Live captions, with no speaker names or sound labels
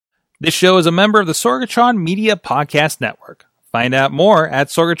This show is a member of the Sorgatron Media Podcast Network. Find out more at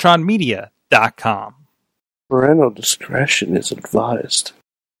sorgatronmedia.com. Parental discretion is advised.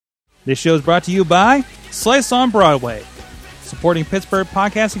 This show is brought to you by Slice on Broadway, supporting Pittsburgh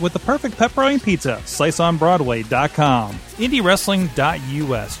podcasting with the perfect pepperoni pizza. SliceOnBroadway.com.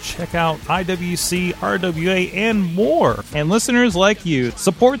 IndieWrestling.us. Check out IWC, RWA, and more. And listeners like you,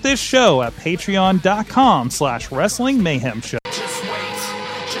 support this show at Patreon.com/Wrestling Mayhem Show.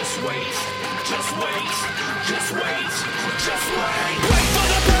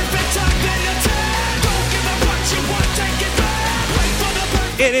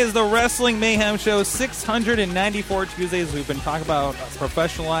 It is the Wrestling Mayhem Show, 694 Tuesdays. We've been talking about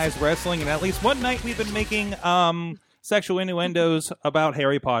professionalized wrestling, and at least one night we've been making sexual innuendos about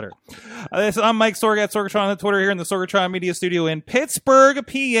Harry Potter. I'm Mike Sorg at Sorgatron on Twitter here in the Sorgatron Media Studio in Pittsburgh,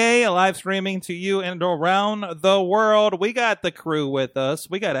 PA, live streaming to you and around the world. We got the crew with us.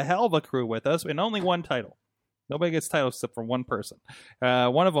 We got a hell of a crew with us, and only one title. Nobody gets titles except for one person.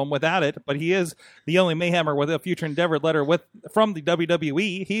 One of them without it, but he is the only Mayhemmer with a future endeavor letter from the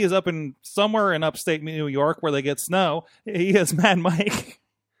WWE. He is up in somewhere in upstate New York where they get snow. He is Mad Mike.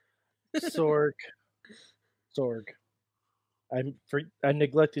 Sorg. I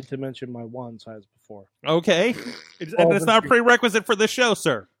neglected to mention my wand size before. Okay. And it's not a prerequisite for this show,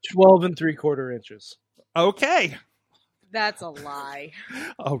 sir. 12 3/4 inches. Okay. That's a lie.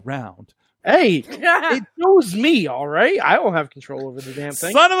 Around. Hey, it knows me, all right? I don't have control over the damn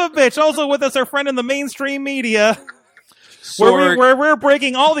thing. Son of a bitch. Also with us, our friend in the mainstream media. Where we're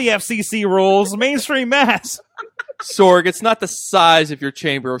breaking all the FCC rules. Mainstream mass. Sorg, it's not the size of your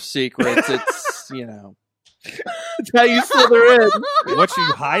Chamber of Secrets. It's, It's how you slither in. What, you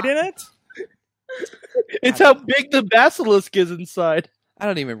hide in it? It's how big the basilisk is inside. I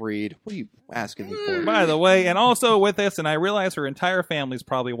don't even read. What are you asking me for? By the way, and also with us, and I realize her entire family's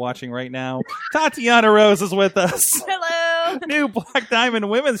probably watching right now, Tatiana Rose is with us. Hello. New Black Diamond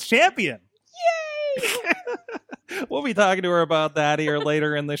Women's Champion. Yay. We'll be talking to her about that here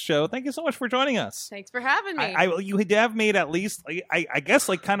later in the show. Thank you so much for joining us. Thanks for having me. You have made at least, I guess,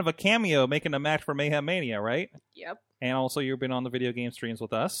 like kind of a cameo making a match for Mayhem Mania, right? Yep. And also you've been on the video game streams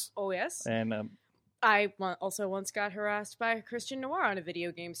with us. Oh, yes. And I also once got harassed by Christian Noir on a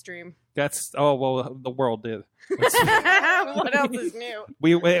video game stream. The world did. What else is new?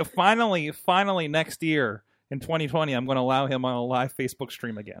 We finally next year in 2020, I'm going to allow him on a live Facebook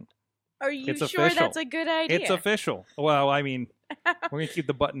stream again. Are you It's sure official. that's a good idea? It's official. Well, I mean, we're going to keep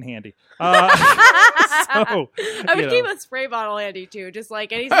the button handy. I would keep a spray bottle handy too, just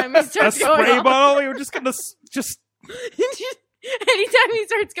like anytime he starts going spray off. bottle? We were just going to just... Anytime he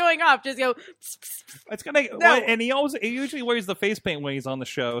starts going off, just go. It's gonna, No. And he usually wears the face paint when he's on the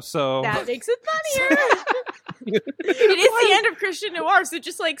show. So That makes it funnier. It is the end of Christian Noir, so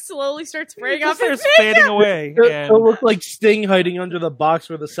just like slowly starts spraying off his starts fading away. And It'll look like Sting hiding under the box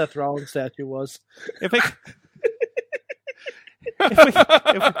where the Seth Rollins statue was. if it,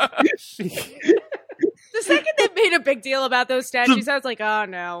 The second they made a big deal about those statues, I was like, oh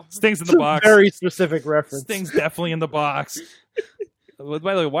no. Sting's in It's the a box. very specific reference. Sting's definitely in the box.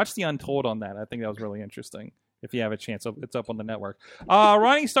 By the way, watch the Untold on that. I think that was really interesting. If you have a chance, it's up on the network.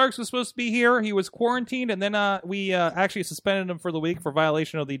 Ronnie Starks was supposed to be here. He was quarantined, and then we actually suspended him for the week for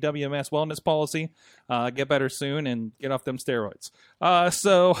violation of the WMS wellness policy. Get better soon and get off them steroids.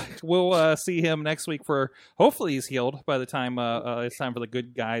 So we'll see him next week for, hopefully he's healed by the time it's time for the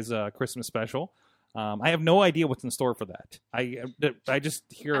Good Guys Christmas special. I have no idea what's in store for that. I just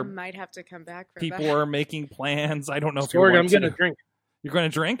hear I might have to come back for people that. are making plans. I don't know if Sorg, you're I'm going to drink. You're going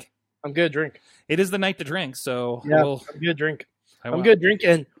to drink? I'm going to drink. It is the night to drink, so Yeah, I'm going to drink. I'm going to drink,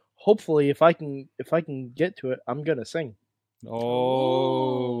 and hopefully, if I can get to it, I'm going to sing.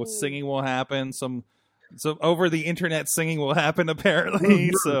 Oh, singing will happen. Some over the internet singing will happen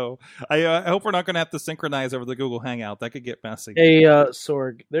apparently. So I hope we're not going to have to synchronize over the Google Hangout. That could get messy. Hey,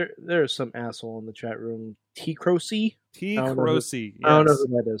 Sorg, there's some asshole in the chat room. T. Crocy? T. I don't know Crocy. I don't know who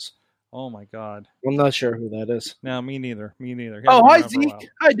that is. Oh my God. I'm not sure who that is. No, me neither. Oh, hi Zeke.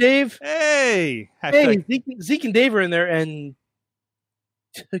 Hi Dave. Hey. Hey, Zeke and Dave are in there, and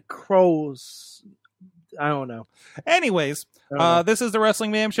Crows. I don't know. Anyways, this is the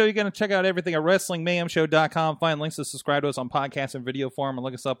Wrestling Mayhem Show. You're going to check out everything at WrestlingMayhemShow.com. Find links to subscribe to us on podcast and video form, and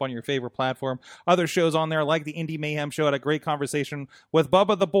look us up on your favorite platform. Other shows on there, like the Indie Mayhem Show, had a great conversation with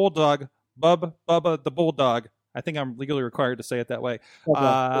Bubba the Bulldog. Bubba the Bulldog. I think I'm legally required to say it that way.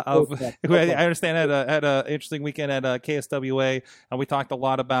 I understand had a interesting weekend at KSWA, and we talked a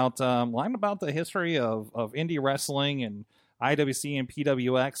lot about the history of indie wrestling and IWC and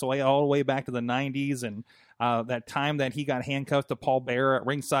PWX, all the way back to the 90s, and that time that he got handcuffed to Paul Bearer at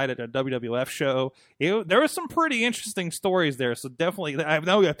ringside at a WWF show. There was some pretty interesting stories there, so definitely, I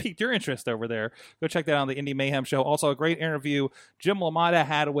know I piqued your interest over there. Go check that out on the Indie Mayhem Show. Also, a great interview Jim LaMotta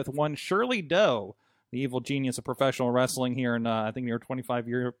had with one Shirley Doe, the evil genius of professional wrestling here, and I think you're a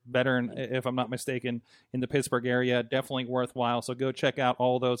 25-year veteran, if I'm not mistaken, in the Pittsburgh area. Definitely worthwhile, so go check out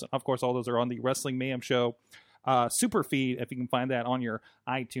all those. Of course, all those are on the Wrestling Mayhem Show super feed, if you can find that on your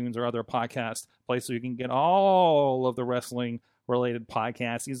iTunes or other podcast place, so you can get all of the wrestling related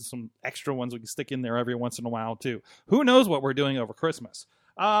podcasts. These are some extra ones we can stick in there every once in a while too. Who knows what we're doing over Christmas?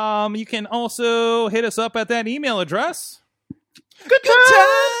 You can also hit us up at that email address. Good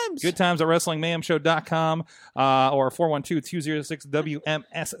times! Good times at WrestlingMayhemShow.com or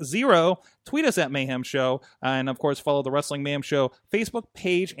 412-206-WMS0. Tweet us at Mayhem Show. And, of course, follow the Wrestling Mayhem Show Facebook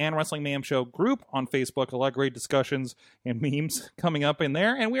page and Wrestling Mayhem Show group on Facebook. A lot of great discussions and memes coming up in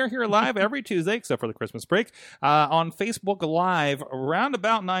there. And we are here live every Tuesday, except for the Christmas break, on Facebook Live around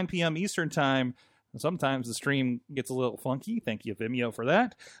about 9 p.m. Eastern Time. Sometimes the stream gets a little funky. Thank you, Vimeo, for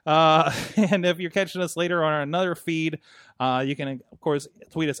that. And if you're catching us later on another feed, you can, of course,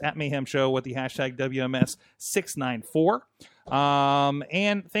 tweet us at Mayhem Show with the hashtag WMS694.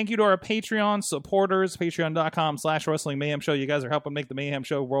 And thank you to our Patreon supporters, patreon.com/Wrestling Mayhem Show. You guys are helping make the Mayhem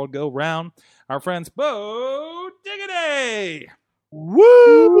Show world go round. Our friends, Bo Diggity!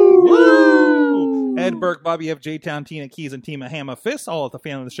 Woo! Woo! Ed Burke, Bobby F. J-Town, Tina Keys, and Tima Hammer Fist, all at the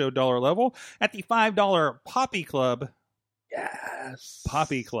Fan of the Show dollar level. At the $5 Poppy Club. Yes.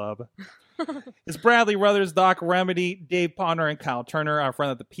 Poppy Club. It's Bradley Ruthers, Doc Remedy, Dave Ponder, and Kyle Turner. Our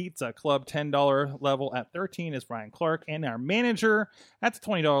friend at the Pizza Club, $10 level. At $13 is Ryan Clark. And our manager at the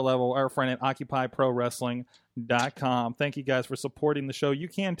 $20 level, our friend at OccupyProWrestling.com. Thank you guys for supporting the show. You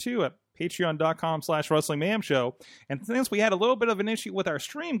can too at patreon.com/Wrestling Mayhem Show. And since we had a little bit of an issue with our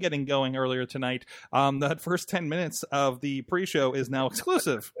stream getting going earlier tonight, that first 10 minutes of the pre-show is now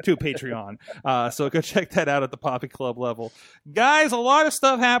exclusive to Patreon. So go check that out at the Poppy Club level. Guys, a lot of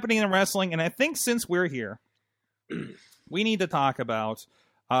stuff happening in wrestling, and I think since we're here, we need to talk about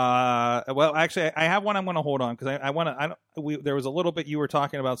well, actually, I have one I'm going to hold on, because there was a little bit you were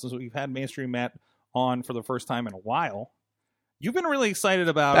talking about since we've had Mainstream Matt on for the first time in a while. You've been really excited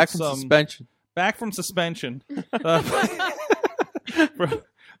about suspension. Back from suspension. The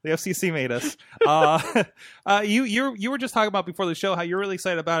FCC made us. You were just talking about before the show how you're really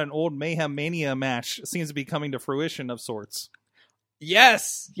excited about an old Mayhem Mania match. Seems to be coming to fruition of sorts.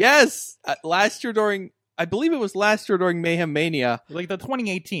 Yes. Last year I believe it was last year during Mayhem Mania. Like the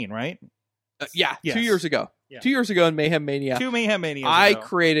 2018, right? Yeah, yes. 2 years ago. Yeah. 2 years ago in Mayhem Mania. 2 Mayhem Manias I ago.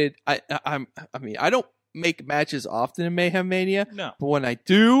 created. I don't make matches often in Mayhem Mania. No. But when I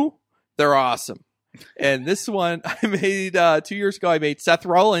do, they're awesome. And this one I made 2 years ago. I made Seth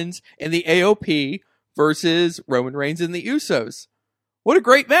Rollins and the AOP versus Roman Reigns and the Usos. What a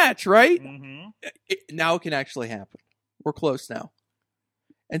great match, right? Mm-hmm. Now it can actually happen. We're close now.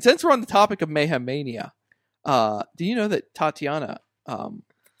 And since we're on the topic of Mayhem Mania, do you know that Tatiana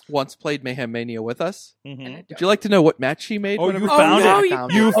once played Mayhem Mania with us? Mm-hmm. Would you like to know what match she made? Oh, whenever- you found no,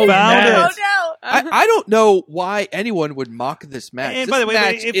 it. you You found found it. it. Oh no! I don't know why anyone would mock this match. And This by the way,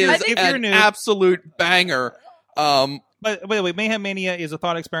 match if you're- is if you're an new- absolute banger. But by the way, Mayhem Mania is a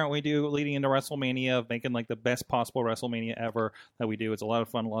thought experiment we do leading into WrestleMania of making like the best possible WrestleMania ever that we do. It's a lot of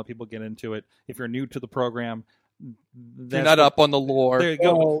fun. A lot of people get into it. If you're new to the program, You're not up on the lore. There you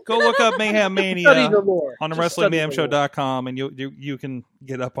go. Go look up Mayhem Study Mania the lore. on the Just study the lore. WrestlingMayhemShow.com, and you can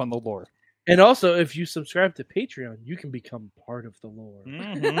get up on the lore. And also, if you subscribe to Patreon, you can become part of the lore.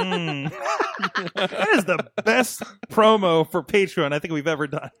 Mm-hmm. That is the best promo for Patreon I think we've ever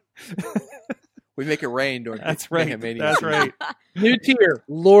done. We make it rain during That's right. Mayhem Mania. That's right. New tier,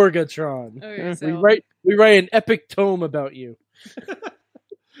 Lorgatron. Okay, so We write an epic tome about you.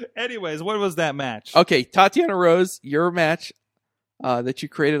 Anyways, what was that match? Okay, Tatiana Rose, your match that you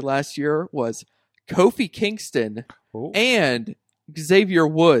created last year was Kofi Kingston Oh. and Xavier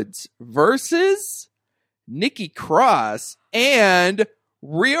Woods versus Nikki Cross and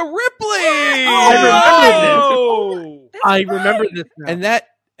Rhea Ripley. Oh! I remember this now.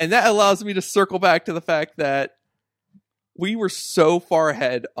 And that allows me to circle back to the fact that we were so far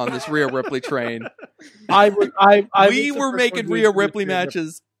ahead on this Rhea Ripley train. We were making Rhea Ripley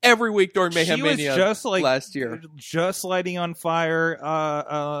matches every week during Mayhem She was Mania just like last year. just lighting on fire.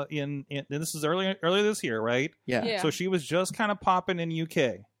 In this is earlier this year, right? Yeah. Yeah. So she was just kind of popping in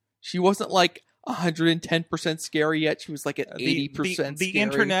UK. She wasn't like 110% scary yet. She was like at 80% The scary.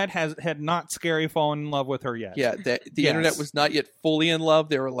 internet had not scary fallen in love with her yet. Yeah, the Yes. internet was not yet fully in love.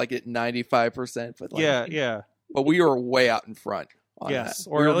 They were like at 95%. But like, Yeah. but we were way out in front. On Yes, that.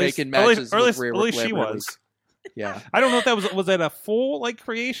 or we were at least, making matches. at least with she was. Yeah, I don't know if that was that a full like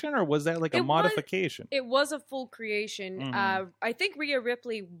creation or was that like a It was- modification? It was a full creation. Mhm. I think Rhea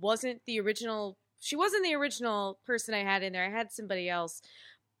Ripley wasn't the original. She wasn't the original person I had in there. I had somebody else,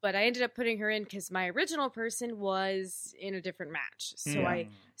 but I ended up putting her in because my original person was in a different match. So I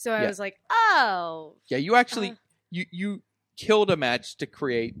Yeah. was like, oh, yeah. You actually you killed a match to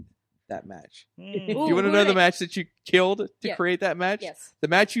create that match. Mm. Do Ooh, you want to who know did the I- match that you killed to Yeah. create that match? yes. The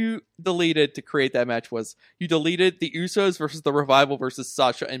match you deleted to create that match was you deleted the Usos versus the Revival versus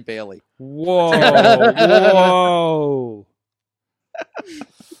Sasha and Bailey. Whoa! Whoa!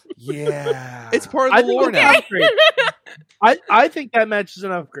 Yeah, It's part of I the think lore it's now. an upgrade. I think that match is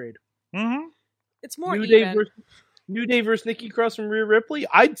an upgrade. Mm-hmm. It's more New even. Day versus Nikki Cross and Rhea Ripley.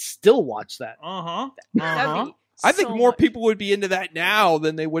 I'd still watch that. Uh-huh. That'd be I think so more much- people would be into that now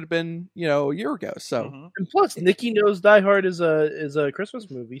than they would have been, a year ago. So Mm-hmm. And plus, Nikki knows Die Hard is a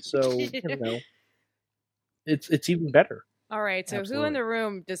Christmas movie, so it's even better. All right, so who Absolutely. in the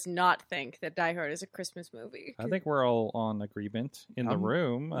room does not think that Die Hard is a Christmas movie? I think we're all on agreement in the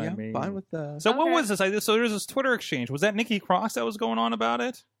room. yeah, I mean, fine with the. So what Okay. was this? So there's this Twitter exchange. Was that Nikki Cross that was going on about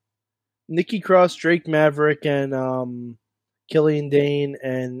it? Nikki Cross, Drake Maverick, and Killian Dane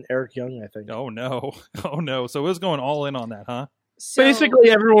and Eric Young, I think. Oh no! Oh no! So it was going all in on that, huh? So, Basically,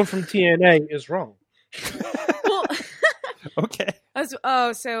 everyone from TNA is wrong. well, Okay. so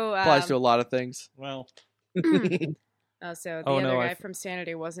applies to a lot of things. Well, so the Oh, other no, guy from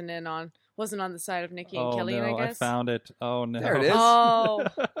Sanity wasn't on the side of Nikki and oh Killian, no! I guess. found it. Oh no! There it is. Oh,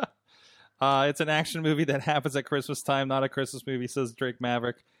 It's an action movie that happens at Christmas time, not a Christmas movie, says Drake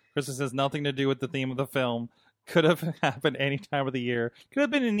Maverick. Christmas has nothing to do with the theme of the film. Could have happened any time of the year. Could have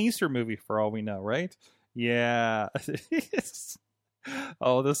been an Easter movie for all we know, right? Yeah.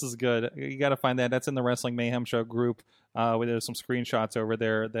 Oh, this is good. You got to find that. That's in the Wrestling Mayhem Show group. Where there's some screenshots over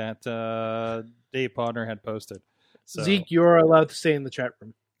there that Dave Podner had posted. So, Zeke, you're allowed to stay in the chat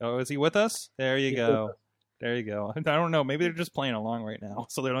room. oh, is he with us? There you He's go. with us. There you go. I don't know. Maybe they're just playing along right now,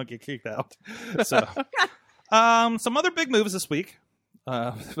 so they don't get kicked out. So, some other big moves this week.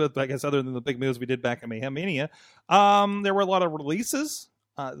 But I guess other than the big moves we did back at Mayhem Mania, there were a lot of releases.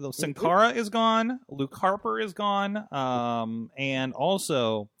 Sin Cara is gone. Luke Harper is gone. And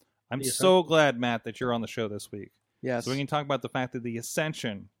also, I'm so glad, Matt, that you're on the show this week. Yes, So we can talk about the fact that the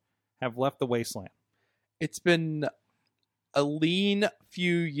Ascension have left the Wasteland. it's been a lean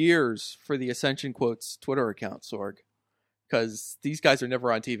few years for the Ascension Quotes Twitter account, Sorg, because these guys are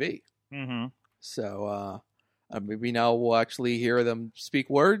never on TV. Mm-hmm. So maybe now we'll actually hear them speak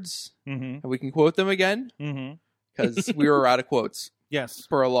words, Mm-hmm. and we can quote them again, Mm-hmm. because we were out of quotes Yes.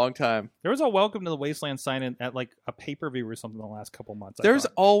 for a long time. There was a Welcome to the Wasteland sign in at like a pay-per-view or something the last couple months. I There's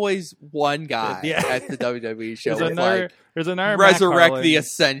thought. always one guy Yeah. at the WWE show There's with another, like there's another Matt resurrect Carlin. the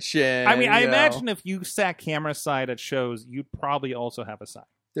Ascension. I mean, I you know. imagine if you sat camera side at shows, you'd probably also have a sign.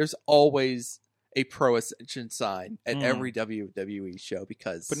 There's always a pro Ascension sign at Mm. every WWE show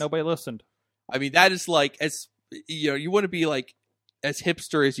because But nobody listened. I mean that is like as you want to be like as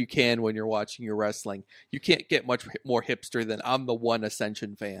hipster as you can when you're watching your wrestling. You can't get much more hipster than I'm the one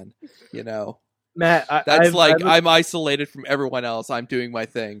Ascension fan. Matt, That's I'm isolated from everyone else. I'm doing my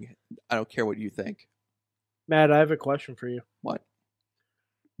thing. I don't care what you think. Matt, I have a question for you. What?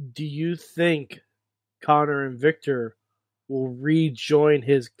 Do you think Connor and Victor will rejoin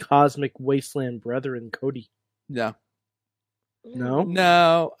his Cosmic Wasteland brethren, Cody? No, No?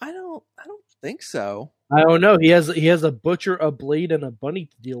 no, I don't think so. I don't know. He has a butcher, a blade, and a bunny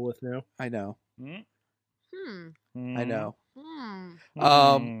to deal with now. I know. Hmm. I know. Hmm.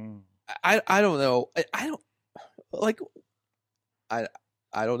 I don't know. I don't like. I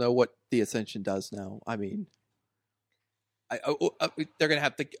don't know what the Ascension does now. I mean, they're gonna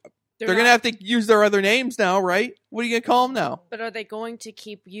have to. They're gonna have to use their other names now, right? What are you gonna call them now? But are they going to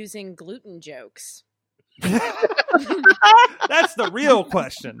keep using gluten jokes? That's the real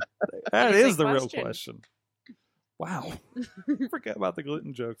question. That Amazing is the real question. question. Wow. Forget about the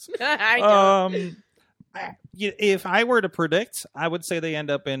gluten jokes. I know. If I were to predict, I would say they end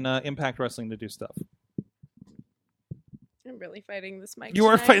up in Impact Wrestling to do stuff. I'm really fighting this mic. You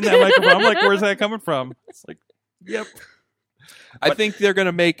are tonight. fighting that microphone. I'm like, where's that coming from? It's like, yep. I think they're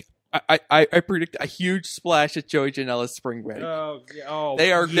gonna make. I predict a huge splash at Joey Janela's Spring Break.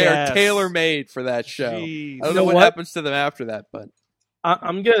 They are tailor made for that show. Jeez. I don't You know know what what? happens to them after that, but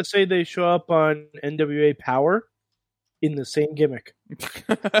I'm gonna say they show up on NWA Power in the same gimmick.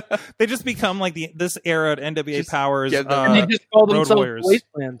 They just become like this era at NWA Just Powers, give them- And they just call Road themselves Warriors.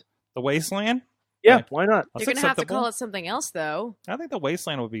 Wasteland. the Wasteland. Yeah, Right. why not? That's You're gonna have to acceptable. call it something else, though. I think the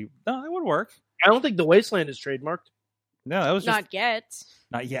Wasteland would be. No, that would work. I don't think the Wasteland is trademarked. No, that was just Not yet.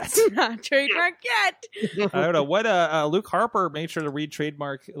 not yet. Not trademarked yet. I don't know what. Luke Harper made sure to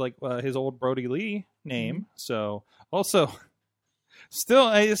trademark like his old Brody Lee name. So also, still,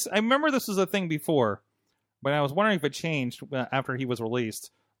 I remember this was a thing before, but I was wondering if it changed after he was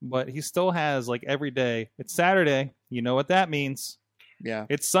released. But he still has like every day. It's Saturday. You know what that means. Yeah.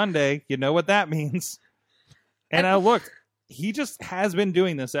 It's Sunday. You know what that means. And I looked. He just has been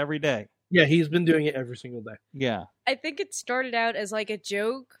doing this every day. Yeah, he's been doing it every single day. Yeah. I think it started out as like a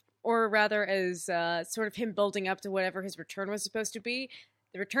joke, or rather as sort of him building up to whatever his return was supposed to be.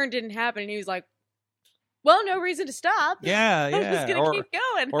 The return didn't happen, and he was like, well, no reason to stop. Yeah, I'm just yeah. going to keep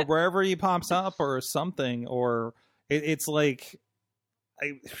going. Or wherever he pops up or something. Or it's like...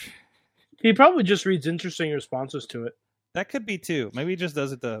 He probably just reads interesting responses to it. That could be too. Maybe he just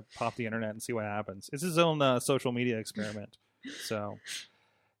does it to pop the internet and see what happens. It's his own social media experiment. So...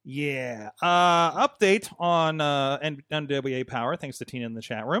 Yeah. Update on NWA Power, thanks to Tina in the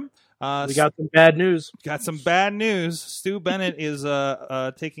chat room. We got some bad news. Got some bad news. Stu Bennett is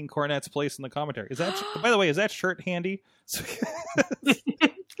taking Cornette's place in the commentary. Is that, by the way, is that shirt handy?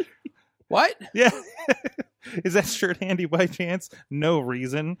 What? Yeah. Is that shirt handy by chance? No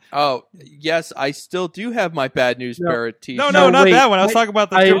reason. Oh, yes, I still do have my Bad News Barrett t-shirt. No, not wait, that one. I was talking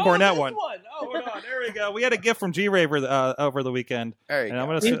about the Jim Oh, Cornette this one. Oh, hold on. There we go. We had a gift from G-Raver over the weekend. There you And I'm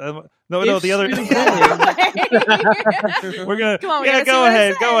go. gonna no, the other. We're gonna. Come on, we Yeah, gotta see go what it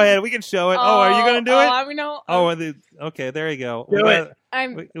ahead. Go says. ahead. We can show it. Oh, are you gonna do it? I know. Okay. There you go. Do it.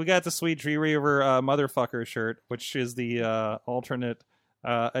 We got the sweet G-Raver motherfucker shirt, which is the alternate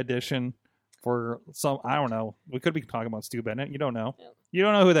edition for some. I don't know. We could be talking about Stu Bennett. You don't know. Yep. You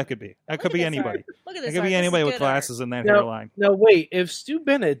don't know who that could be. That could be anybody. Look at It this. could be anybody with glasses and that hairline. Now, wait. If Stu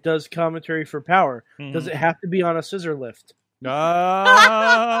Bennett does commentary for Power, does it have to be on a scissor lift?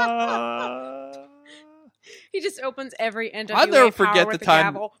 He just opens every NWA I'll never Power forget with the a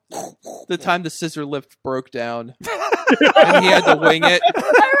time gavel. the time the scissor lift broke down and he had to wing it,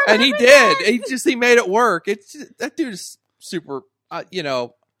 and he did. He made it work. It's just, that dude is super.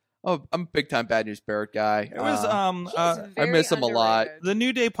 I'm a big time Bad News Barrett guy. It was I miss him a lot. The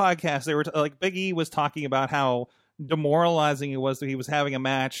New Day podcast. They were like Big E was talking about how demoralizing it was that he was having a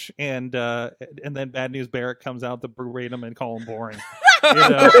match and then Bad News Barrett comes out to berate him and call him boring.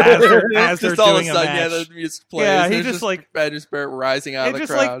 As they're just all of doing a sudden, match. the music plays. Yeah, and he it's just like Bad News Barrett rising out of the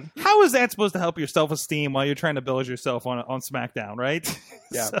just crowd. like, how is that supposed to help your self-esteem while you're trying to build yourself on SmackDown, right?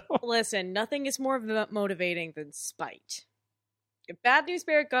 Yeah. Listen, nothing is more motivating than spite. If Bad News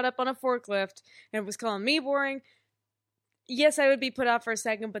Barrett got up on a forklift and was calling me boring, yes, I would be put off for a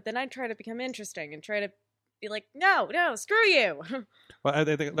second, but then I'd try to become interesting and try to be like, no, screw you. Well,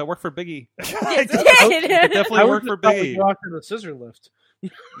 that worked for Big E. Yes, it did. It definitely worked for Big E. Rocking the scissor lift.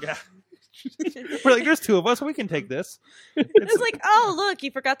 Yeah. We're like, there's two of us, we can take this. It's like, oh, look,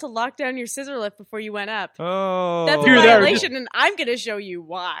 you forgot to lock down your scissor lift before you went up. Oh. That's a You're there. violation, and I'm going to show you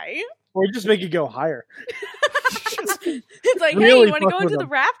why. Or just make it go higher. It's like, hey, Really you want to fuck go with into the them.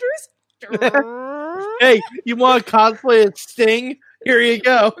 rafters? Hey, you want to cosplay as Sting? Here you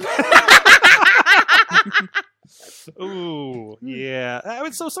go. Ooh, yeah. I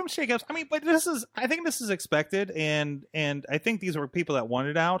mean, so some shakeups. I mean, but I think this is expected, and I think these were people that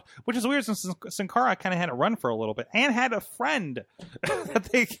wanted out, which is weird since Sin Cara kind of had a run for a little bit and had a friend that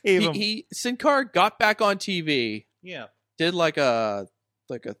they gave him. Sin Cara got back on TV. Yeah. Did like a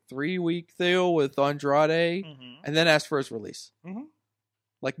 3-week deal with Andrade, and then asked for his release. Mm-hmm.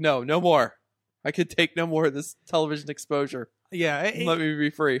 Like, no more. I could take no more of this television exposure. Yeah, Let me be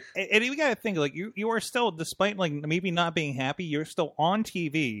free. And you gotta think, like, you are still, despite like maybe not being happy, you're still on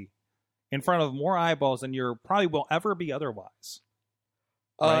TV in front of more eyeballs than you probably will ever be otherwise.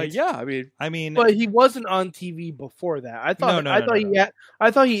 Right? Yeah, I mean, but he wasn't on TV before that. I thought No.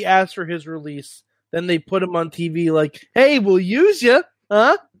 I thought he asked for his release. Then they put him on TV like, "Hey, we'll use you,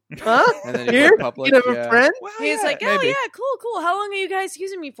 huh? and then he Here, went public. you have a friend." Well, He's yeah, like, oh, maybe. yeah, cool. How long are you guys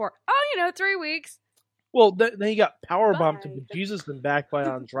using me for? Oh, 3 weeks. Well, then he got powerbombed to Bye. Jesus and back by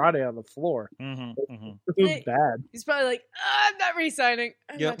Andrade on the floor. Mm-hmm. It was bad. He's probably like, I'm not re-signing.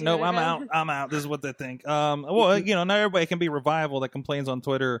 Yep. No, I'm out. I'm out. This is what they think. Well, not everybody can be Revival that complains on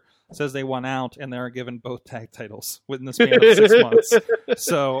Twitter, says they want out, and they're given both tag titles within the span of 6 months.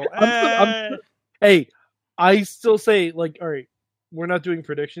 So, Hey, I still say, like, all right, we're not doing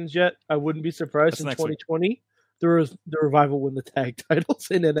predictions yet. I wouldn't be surprised That's in next week. 2020 the Revival win the tag titles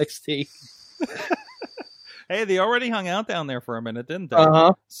in NXT. hey, they already hung out down there for a minute, didn't they?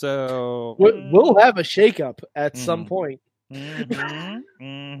 Uh-huh. So We'll have a shakeup at some point.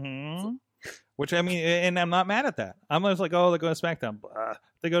 Which, I mean, and I'm not mad at that. I'm just like, oh, they're going to SmackDown. Blah.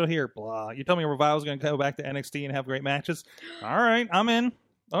 They go to here. Blah. You tell me Revival's going to go back to NXT and have great matches. All right, I'm in.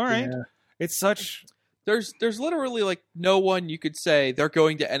 All right. Yeah. It's such... There's literally like no one you could say they're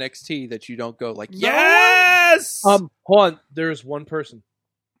going to NXT that you don't go like, yes! Hold on. There's one person.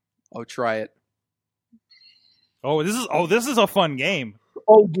 Oh, try it. Oh, this is a fun game.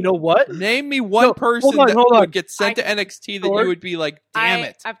 Oh, you know what? Name me one person that would get sent to NXT that you would be like, damn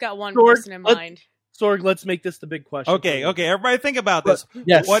it. I've got one person in mind. Sorg, let's make this the big question. Okay, everybody think about this.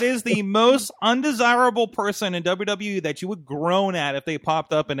 Yes. What is the most undesirable person in WWE that you would groan at if they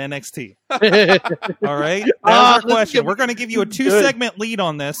popped up in NXT? All right? That's our question. We're going to give you a 2-segment lead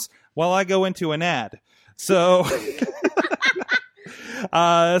on this while I go into an ad. So...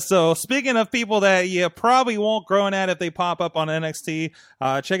 So speaking of people that you probably won't groan at if they pop up on NXT,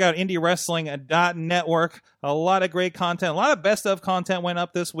 check out IndieWrestling.network. A lot of great content, a lot of best of content went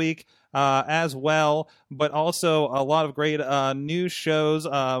up this week as well, but also a lot of great new shows,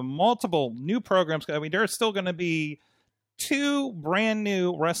 multiple new programs. I mean, there's still going to be 2 brand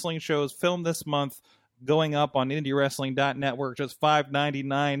new wrestling shows filmed this month going up on IndieWrestling.network, just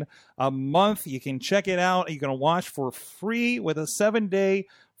 $5.99 a month. You can check it out. You can watch for free with a 7-day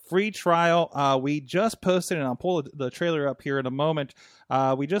free trial. We just posted, and I'll pull the trailer up here in a moment.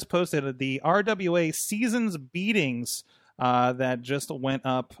 We just posted the RWA Seasons Beatings that just went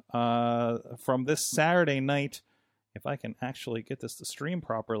up from this Saturday night. If I can actually get this to stream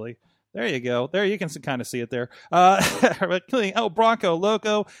properly. There you go. There, you can kind of see it there. Bronco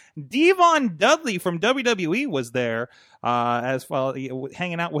Loco. Devon Dudley from WWE was there as well,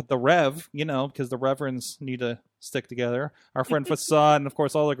 hanging out with the Rev, because the Reverends need to stick together. Our friend Facade, and of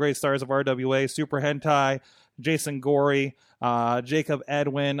course all the great stars of RWA, Super Hentai, Jason Gorey, Jacob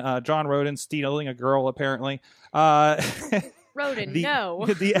Edwin, John Roden stealing a girl apparently. Roden, no.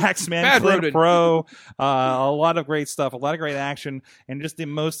 The Axeman, Clint Pro, a lot of great stuff, a lot of great action, and just the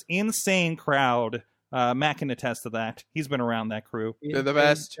most insane crowd. Matt can attest to that. He's been around that crew. They're the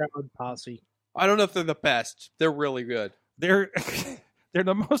best. Posse. I don't know if they're the best. They're really good. They're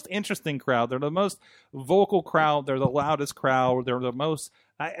the most interesting crowd. They're the most vocal crowd. They're the loudest crowd. They're the most.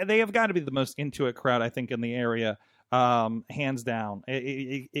 They have got to be the most into it crowd, I think, in the area, hands down.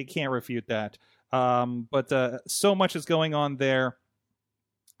 It can't refute that. But so much is going on there.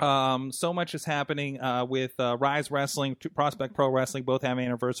 So much is happening with Rise Wrestling, Prospect Pro Wrestling, both have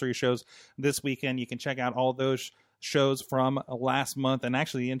anniversary shows this weekend. You can check out all those shows from last month and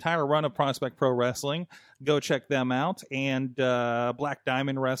actually the entire run of Prospect Pro Wrestling. Go check them out. And Black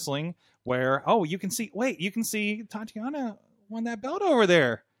Diamond Wrestling, where, you can see Tatiana won that belt over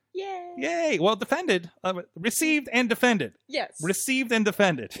there. Yay! Well, defended, received and defended. Yes. Received and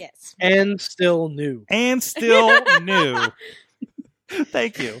defended. Yes. And still new.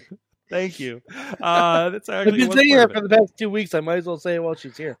 Thank you. That's actually I've been saying that for the past 2 weeks. I might as well say it while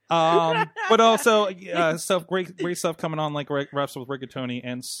she's here. But also, stuff great stuff coming on, like Reps with Rigatoni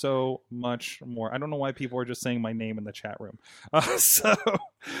and so much more. I don't know why people are just saying my name in the chat room.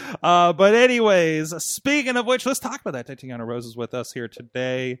 But anyways, speaking of which, let's talk about that. Tatiana Rose is with us here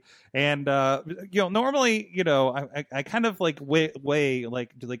today, and normally, I kind of like weigh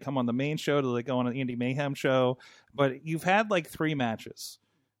like, do they come on the main show? Do they go on an Indie Mayhem show? But you've had like 3 matches.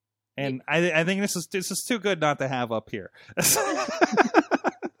 And I think this is too good not to have up here.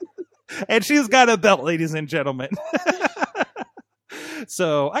 And she's got a belt, ladies and gentlemen.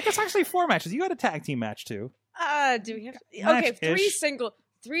 So I guess actually 4 matches. You had a tag team match too. Do we have? Okay, 3 singles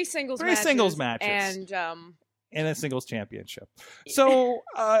matches, and a singles championship. So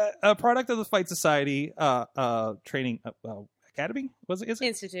a product of the Fight Society training. Academy was it? Is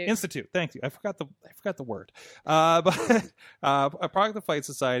it? Institute. Thank you. I forgot the word. But a product of Fight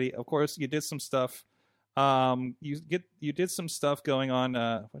Society. Of course, you did some stuff. You did some stuff going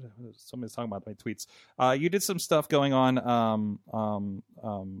on. Somebody's talking about my tweets. You did some stuff going on.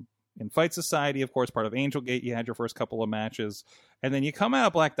 In Fight Society, of course, part of Angel Gate. You had your first couple of matches, and then you come out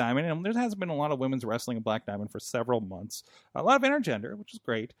of Black Diamond, and there hasn't been a lot of women's wrestling in Black Diamond for several months. A lot of intergender, which is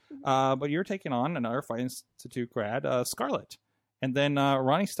great. But you're taking on another Fight Institute grad, Scarlett. And then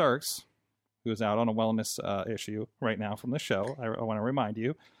Ronnie Starks, who is out on a wellness issue right now from the show, I want to remind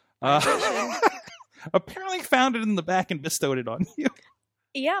you, apparently found it in the back and bestowed it on you.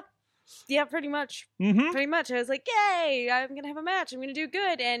 Yep. Yeah, pretty much. Mm-hmm. Pretty much. I was like, yay, I'm going to have a match. I'm going to do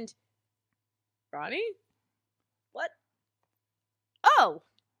good. And Ronnie? What? Oh.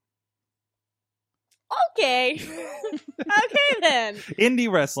 Okay. Okay, then. Indie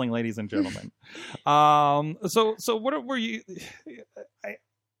wrestling, ladies and gentlemen. So what were you...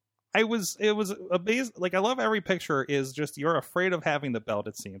 it was amazing. Like, I love every picture is just you're afraid of having the belt,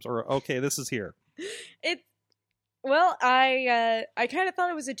 it seems, or okay, this is here. Well, I kind of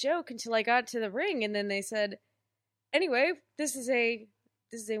thought it was a joke until I got to the ring, and then they said, "Anyway, this is a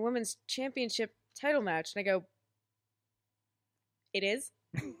women's championship title match," and I go, "It is."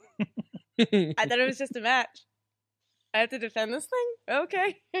 I thought it was just a match. I have to defend this thing?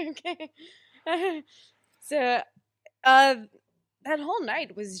 Okay. So, that whole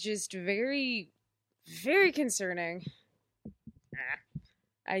night was just very, very concerning.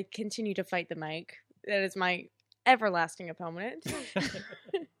 I continue to fight the mic. That is my everlasting opponent.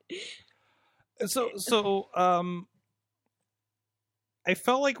 So, I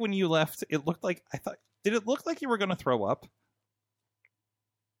felt like when you left, did it look like you were going to throw up?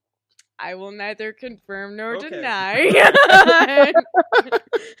 I will neither confirm nor deny.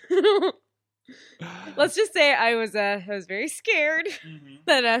 Let's just say I was very scared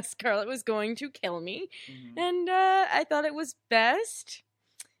that Scarlett was going to kill me, and I thought it was best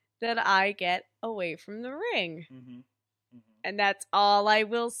that I get away from the ring, and that's all I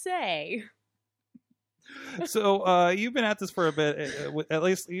will say. So you've been at this for a bit, at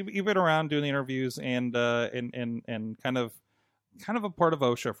least you've been around doing the interviews and kind of a part of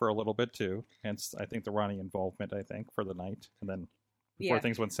OSHA for a little bit too, hence I think the Ronnie involvement, I think, for the night, and then before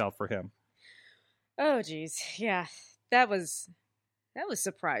things went south for him. Oh geez, yeah, that was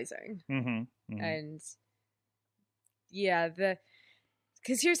surprising, and yeah,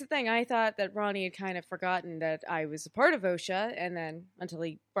 because here's the thing, I thought that Ronnie had kind of forgotten that I was a part of OSHA, and then until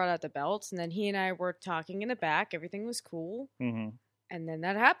he brought out the belts, and then he and I were talking in the back, everything was cool, and then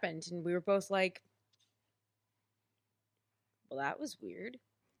that happened, and we were both like, well, that was weird.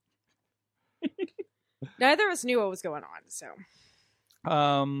 Neither of us knew what was going on, so.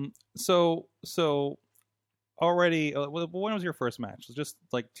 So already, when was your first match? It was just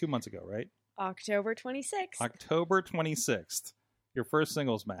like 2 months ago, right? October 26th. October 26th. Your first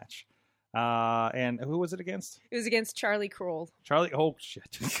singles match. And who was it against? It was against Charlie Kroll. Charlie, oh shit.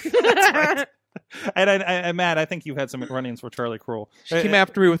 That's right. And Matt, I think you've had some run-ins with Charlie Kroll. She came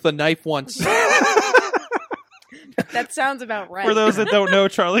after me with a knife once. That sounds about right. For those that don't know,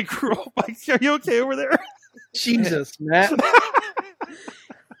 Charlie Kroll, are you okay over there? Jesus, Matt.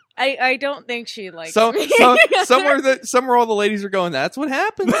 I don't think she likes me. Somewhere all the ladies are going, that's what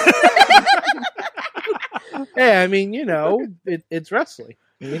happens. Hey, I mean, it's wrestling.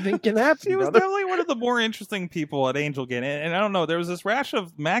 Anything can happen. She was definitely one of the more interesting people at Angel Gate. And I don't know, there was this rash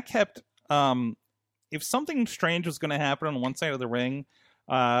of Matt kept, if something strange was going to happen on one side of the ring,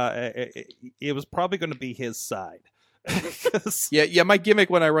 it was probably going to be his side. Yeah. My gimmick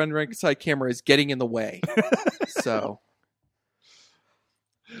when I run ringside camera is getting in the way. So,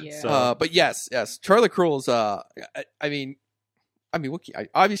 yeah. But yes, Charlie Kroll's. I mean,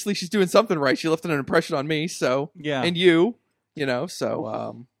 obviously she's doing something right. She left an impression on me. So yeah, and you know,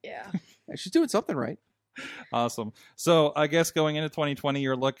 so yeah, she's doing something right. Awesome. So I guess going into 2020,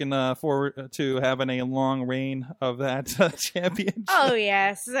 you're looking forward to having a long reign of that championship. Oh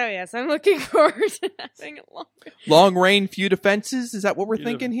yes, I'm looking forward to having a long reign, few defenses. Is that what we're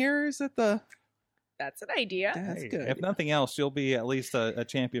thinking here? Is that the? That's an idea. That's good. If nothing else, you'll be at least a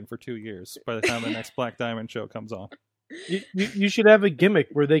champion for 2 years by the time the next Black Diamond show comes on. You should have a gimmick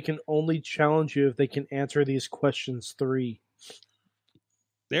where they can only challenge you if they can answer these questions 3.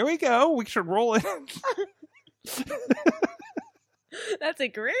 There we go. We should roll it. That's a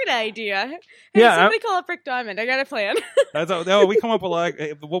great idea. Hey, yeah, somebody call up Rick Diamond. I got a plan. We come up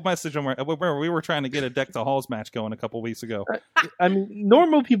with we'll message them. Remember, we were trying to get a Deck to Halls match going a couple weeks ago. I mean,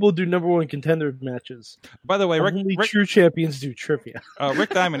 normal people do number 1 contender matches. By the way, only true champions do trivia.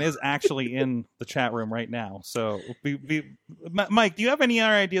 Rick Diamond is actually in the chat room right now. So, Mike, do you have any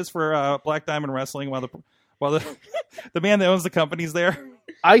other ideas for Black Diamond Wrestling while the man that owns the company's there?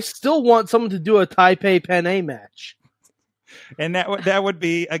 I still want someone to do a Taipei Penne match. And that would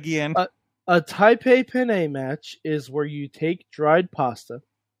be, again... A Taipei Penne match is where you take dried pasta,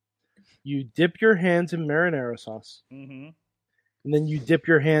 you dip your hands in marinara sauce, and then you dip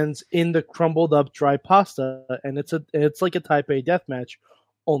your hands in the crumbled up dry pasta, and it's like a Taipei death match,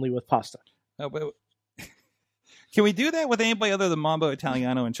 only with pasta. Oh, but can we do that with anybody other than Mambo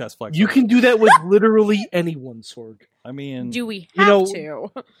Italiano and Chest Flex? You can do that with literally anyone, Sorg. I mean... Do we have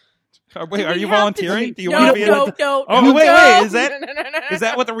to? Wait, are you volunteering? Do you no, want to be no, in no, Oh, wait, no. is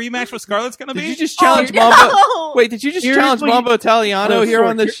that what the rematch with Scarlett's going to be? Did you just challenge Mambo? Wait, did you just challenge Mambo Italiano here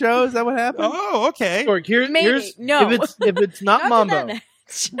on this show? Is that what happened? Oh, okay. Sorg, here's no. If it's not Mambo,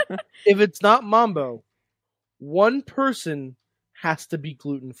 if it's not Mambo, one person has to be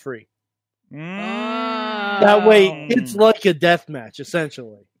gluten free. That way, it's like a death match,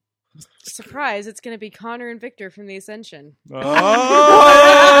 essentially. Surprise! It's going to be Connor and Victor from the Ascension.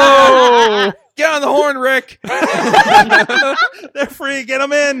 Oh! Get on the horn, Rick. They're free. Get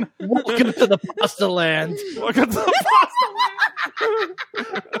them in. Welcome to the pasta land. Welcome to the pasta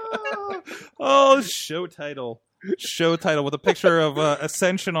land. Oh, show title. Show title with a picture of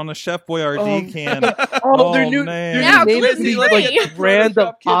Ascension on the Chef Boyardee can. Their new Now names Glizzy can be Lee. like brand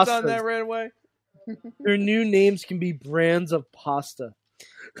of Kids on that pasta. right away. Their new names can be brands of pasta.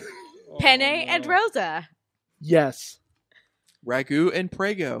 Penne and Rosa. Yes. Ragu and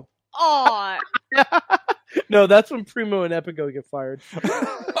Prego. Aw. No, that's when Primo and Epico get fired.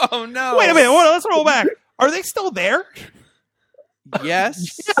 Oh no! Wait a minute. Let's roll back. Are they still there?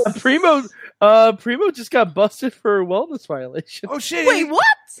 Yes. Yeah, Primo just got busted for a wellness violation. Oh shit! Wait, what?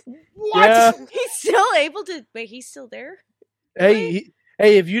 What? Yeah. He's still able to. Wait, he's still there? Hey,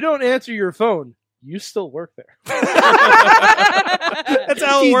 if you don't answer your phone, you still work there. That's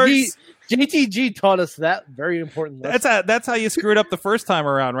how it works. JTG taught us that very important lesson. That's how you screwed up the first time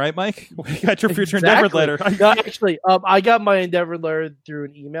around, right, Mike? You got your future Endeavored letter. No, actually, I got my Endeavored letter through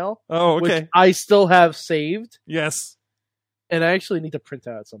an email. Oh, okay. Which I still have saved. Yes. And I actually need to print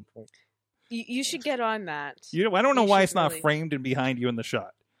out at some point. You should get on that. I don't know why it's not really framed and behind you in the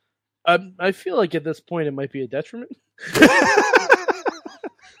shot. I feel like at this point it might be a detriment.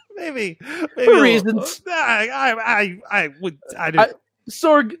 Maybe For reasons. I do.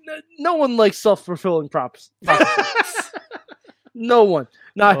 Sorg, no one likes self-fulfilling props. No one.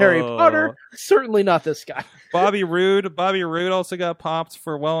 Not Harry Potter. Certainly not this guy. Bobby Roode also got popped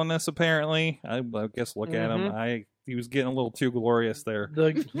for wellness, apparently. I guess look at him. He was getting a little too glorious there.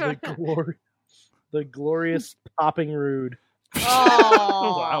 The glorious popping Rude.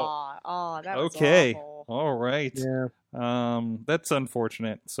 Oh, wow. Oh, that was okay. awful. All right. Yeah. That's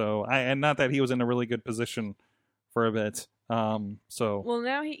unfortunate. So and not that he was in a really good position for a bit. Well,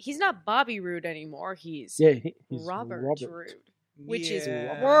 now he's not Bobby Roode anymore. He's Robert Roode, which is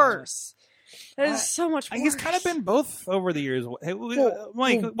worse. That is so much worse. He's kind of been both over the years.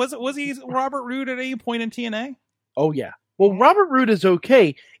 Mike, was he Robert Roode at any point in TNA? Oh yeah. Well, Robert Roode is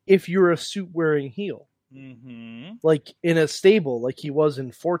okay if you're a suit-wearing heel, like in a stable, like he was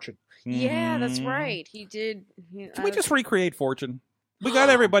in Fortune. Yeah, that's right. He did. Can we just recreate Fortune? We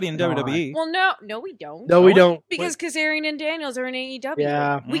got everybody in WWE. Well, no, we don't. No, we don't. Because Kazarian and Daniels are in AEW.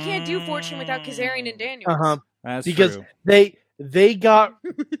 Yeah. We can't do Fortune without Kazarian and Daniels. That's because true. they got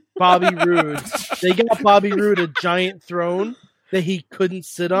Bobby Roode. They got Bobby Roode a giant throne that he couldn't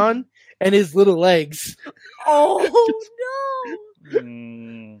sit on, and his little legs. Oh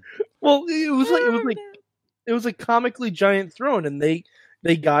no! Well, it was a comically giant throne, and they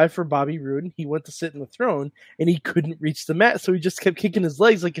got for Bobby Roode, and he went to sit in the throne, and he couldn't reach the mat, so he just kept kicking his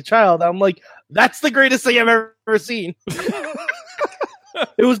legs like a child. I'm like, that's the greatest thing I've ever seen.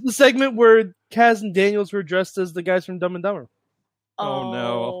 It was the segment where Kaz and Daniels were dressed as the guys from Dumb and Dumber. Oh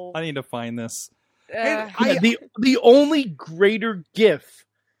no! I need to find this. The only greater GIF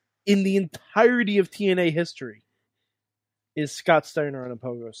in the entirety of TNA history is Scott Steiner on a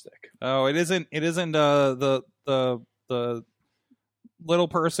pogo stick. Oh, it isn't the little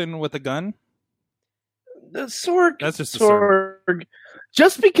person with the gun? Sorg. That's just Sorg.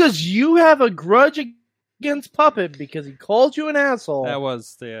 Just because you have a grudge against Puppet because he called you an asshole,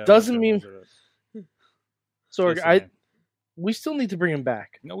 doesn't mean. Sorg, we still need to bring him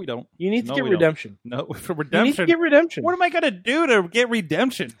back. No, we don't. You need to get redemption. No, for redemption. You need to get redemption. What am I going to do to get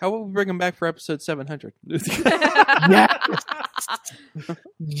redemption? How about we bring him back for episode 700?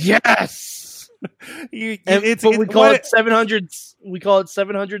 Yes. We call it 700. We call it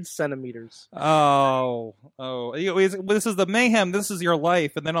 700 centimeters. Oh! This is the mayhem. This is your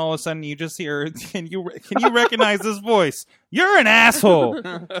life, and then all of a sudden you just hear. Can you recognize this voice? You're an asshole,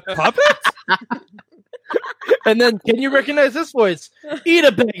 Puppet. And then, can you recognize this voice? Eat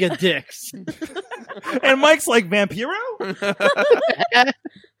a bag of dicks. And Mike's like, Vampiro?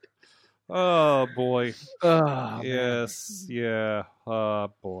 Oh, boy. Oh, yes. Man. Yeah.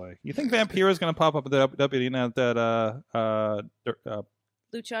 Oh, boy. You think Vampiro's going to pop up at the WWE now that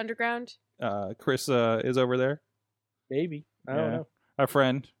Lucha Underground? Chris is over there? Maybe. I don't know. Our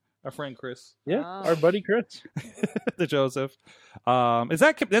friend Chris. Yeah, our buddy Chris. The Joseph.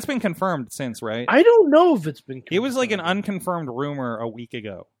 That's been confirmed since, right? I don't know if it's been confirmed. It was like an unconfirmed rumor a week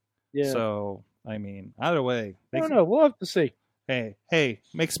ago. Yeah. So, I mean, either way. I don't know. We'll have to see. Hey,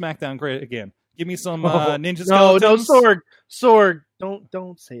 make SmackDown great again. Give me some ninja skeletons. No, Sorg.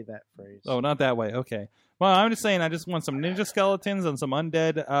 Don't say that phrase. Oh, not that way. Okay. Well, I'm just saying I just want some ninja skeletons and some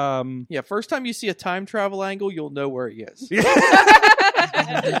undead. Yeah, first time you see a time travel angle, you'll know where he is.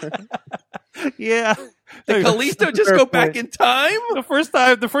 Yeah. Did Kalisto just go back in time? The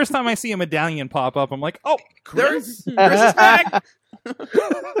first time I see a medallion pop up, I'm like, oh, Chris is back.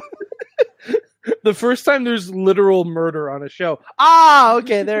 The first time there's literal murder on a show. Ah,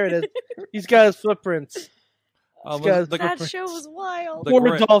 okay, there it is. He's got his footprints. That show was wild.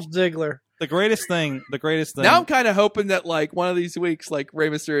 Poor Dolph Ziggler. The greatest thing. Now I'm kind of hoping that like one of these weeks, like Rey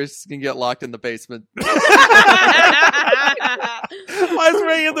Mysterio can get locked in the basement. Why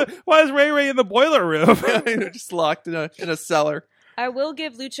is Ray in the boiler room? Just locked in a cellar. I will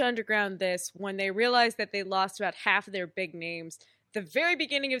give Lucha Underground this: when they realized that they lost about half of their big names. The very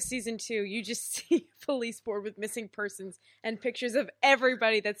beginning of season 2, you just see a police board with missing persons and pictures of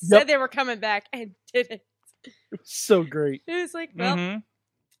everybody that said they were coming back and didn't. It was so great. It was like, well,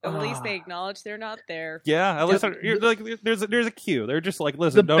 at least they acknowledge they're not there. Yeah, at least there's a cue. They're just like,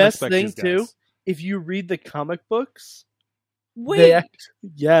 listen, don't expect these guys. The best thing too, if you read the comic books, wait,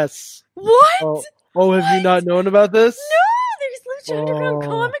 yes. What? Oh, have you not known about this? No, there's Lucha Underground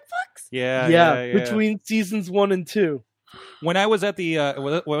comic books. Yeah. Between seasons 1 and 2. When I was at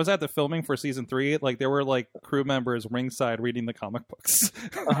the filming for season 3, like there were like crew members ringside reading the comic books.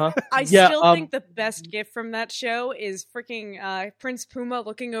 I still think the best gift from that show is freaking Prince Puma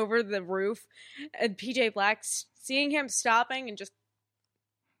looking over the roof and PJ Black seeing him stopping and just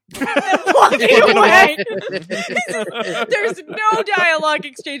walking away. There's no dialogue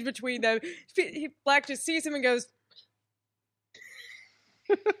exchange between them. Black just sees him and goes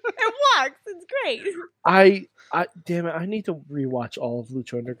and walks. It's great. Damn it! I need to rewatch all of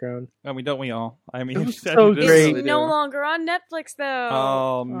Lucha Underground. I mean, don't we all? I mean, it's so great. It's no longer on Netflix, though.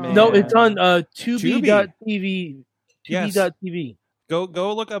 Oh man! No, it's on Tubi.tv. Yes. Tubi.tv.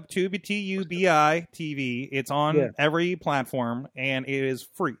 Go look up Tubi, TUBI TV. It's on every platform, and it is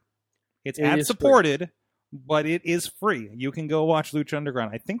free. It's ad supported, but it is free. You can go watch Lucha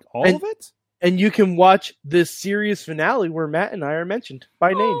Underground. I think all of it. And you can watch this series finale where Matt and I are mentioned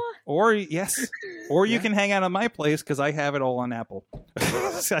by name. Or you can hang out at my place because I have it all on Apple.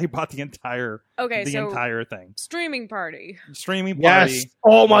 So I bought the entire thing. Streaming party. Yes.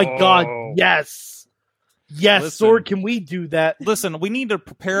 Oh my God. Yes. Yes, listen, Sword, can we do that? Listen, we need to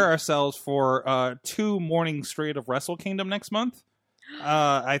prepare ourselves for 2 mornings straight of Wrestle Kingdom next month.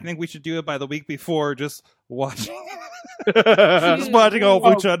 I think we should do it by the week before, just watching all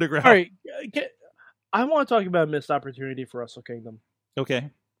Lucha Underground. All right, I want to talk about a missed opportunity for Wrestle Kingdom. Okay.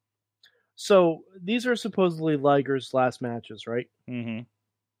 So these are supposedly Liger's last matches, right? Mm-hmm.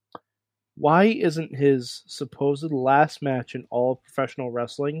 Why isn't his supposed last match in all professional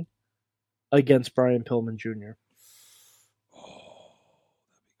wrestling against Brian Pillman Jr.? Oh,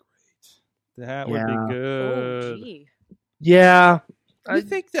 that'd be great. That would be good. Oh, gee. Yeah. I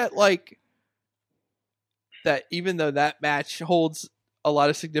think that that even though that match holds a lot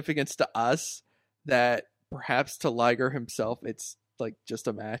of significance to us, that perhaps to Liger himself, it's like just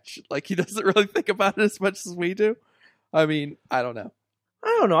a match. Like he doesn't really think about it as much as we do. I mean, I don't know.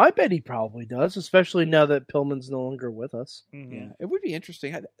 I bet he probably does, especially now that Pillman's no longer with us. Mm-hmm. Yeah, it would be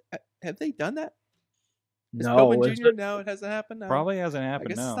interesting. Have they done that? No, Pillman Jr. No, it hasn't happened. No. Probably hasn't happened.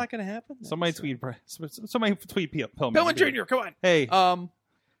 I guess no. It's not going to happen. Somebody tweet Pillman. Pillman Jr. Come on. Hey, I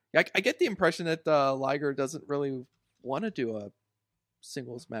get the impression that Liger doesn't really want to do a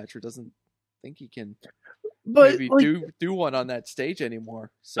singles match, or doesn't think he can. But maybe do one on that stage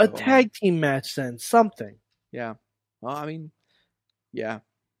anymore. So, a tag team match, then something. Yeah. Well, I mean, yeah.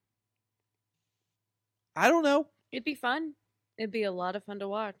 I don't know. It'd be fun. It'd be a lot of fun to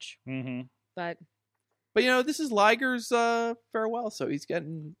watch. Mm-hmm. But this is Liger's farewell, so he's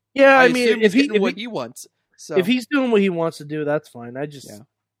getting. Yeah, I mean, if he wants, so if he's doing what he wants to do, that's fine. I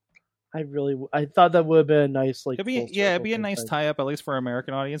thought that would have been a nice it'd be a nice tie up, at least for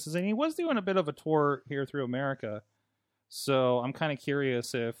American audiences. And he was doing a bit of a tour here through America, so I'm kind of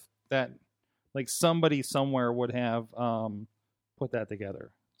curious if that, like, somebody somewhere would have put that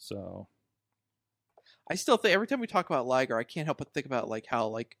together. So I still think every time we talk about Liger, I can't help but think about like how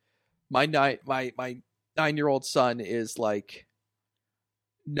like my 9-year-old son is like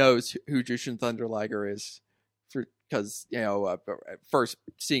knows who Jushin Thunder Liger is, because first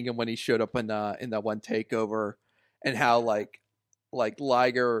seeing him when he showed up in that one takeover, and how like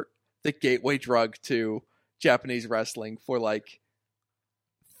Liger, the gateway drug to Japanese wrestling for like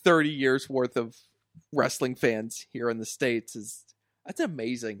 30 years worth of wrestling fans here in the States, that's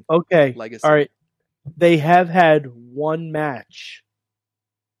amazing. Okay, legacy. All right, they have had one match.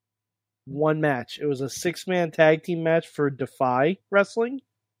 It was a 6-man tag team match for Defy Wrestling.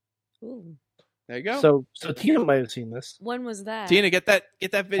 Ooh. There you go. So Tina might have seen this. When was that? Tina, get that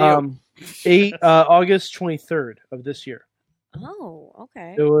video. August 23rd of this year. Oh,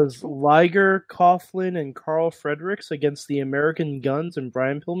 okay. It was Liger, Coughlin, and Carl Fredericks against the American Guns and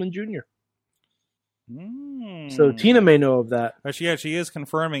Brian Pillman Jr. So Tina may know of that. She is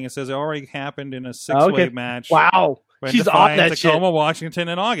confirming. It says it already happened in a 6-way match. Wow. She's on that Tacoma, shit. Washington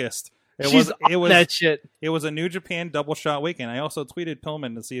in August. It was that shit. It was a New Japan double shot weekend. I also tweeted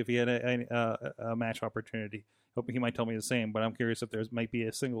Pillman to see if he had a match opportunity. Hoping he might tell me the same, but I'm curious if there might be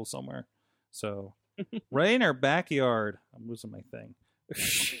a single somewhere. So, rain or backyard? I'm losing my thing.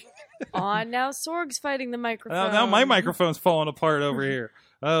 Now Sorg's fighting the microphone. Now my microphone's falling apart over here.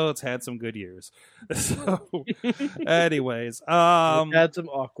 Oh, it's had some good years. So, anyways, it had some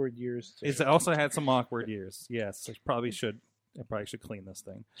awkward years too. It's also had some awkward years. Yes, I probably should clean this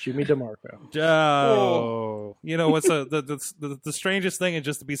thing. Jimmy DeMarco. Oh, you know what's the strangest thing is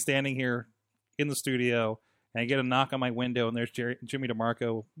just to be standing here in the studio and I get a knock on my window and there's Jimmy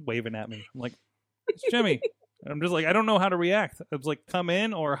DeMarco waving at me. I'm like, it's Jimmy. And I'm just like, I don't know how to react. It's like, come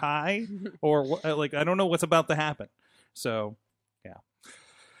in or hi or like, I don't know what's about to happen. So, yeah.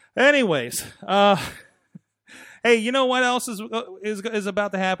 Anyways, hey, you know what else is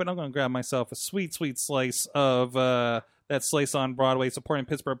about to happen? I'm going to grab myself a sweet slice of that Slice on Broadway, supporting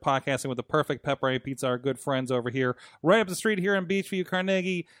Pittsburgh podcasting with the perfect pepperoni pizza. Our good friends over here, right up the street here in Beachview,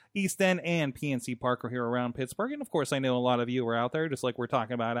 Carnegie, East End, and PNC Park are here around Pittsburgh. And of course, I know a lot of you are out there, just like we're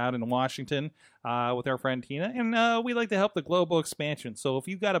talking about out in Washington with our friend Tina. And we like to help the global expansion. So if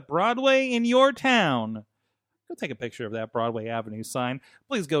you've got a Broadway in your town, go take a picture of that Broadway Avenue sign.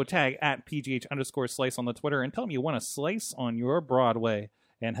 Please go tag at PGH_Slice on the Twitter and tell them you want a slice on your Broadway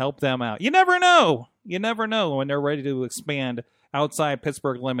and help them out. You never know. You never know when they're ready to expand outside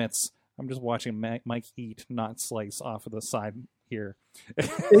Pittsburgh limits. I'm just watching Mike eat, not slice off of the side here.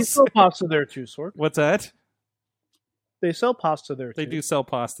 They sell pasta there too, Sorg. What's that? They sell pasta there too. They do sell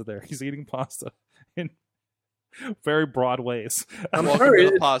pasta there. He's eating pasta in very broad ways. Welcome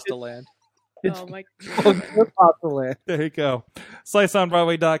to the pasta land. Oh my God. There you go.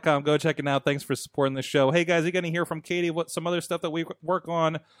 SliceOnBroadway.com. Go check it out. Thanks for supporting the show. Hey, guys, you're going to hear from Katie what some other stuff that we work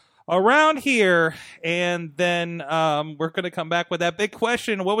on around here. And then we're going to come back with that big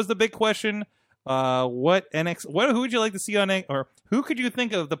question. What was the big question? Who would you like to see on or who could you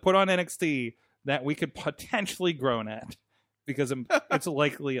think of to put on NXT that we could potentially groan at? Because it's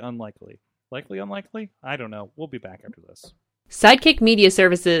likely unlikely. Likely unlikely? I don't know. We'll be back after this. Sidekick Media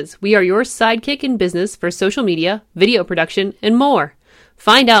Services. We are your sidekick in business for social media, video production, and more.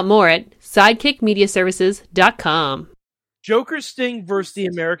 Find out more at sidekickmediaservices.com. Joker Sting versus the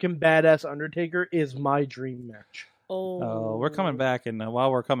American Badass Undertaker is my dream match. Oh, we're coming back, and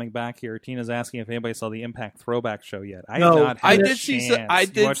while we're coming back here, Tina's asking if anybody saw the Impact Throwback show yet. I did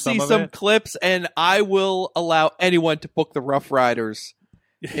see some clips, and I will allow anyone to book the Rough Riders.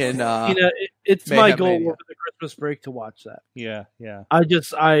 It's my goal over the Christmas break to watch that. Yeah.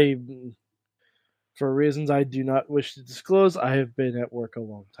 For reasons I do not wish to disclose, I have been at work a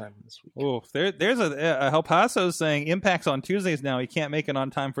long time this week. Oh, there's a El Paso saying Impact's on Tuesdays now. He can't make it on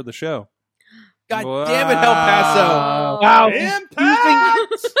time for the show. God damn it, El Paso! Wow, Impact!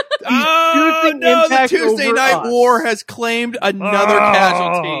 The Tuesday Night War has claimed another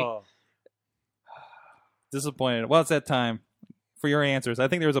casualty. Disappointed. Well, it's that time for your answers. I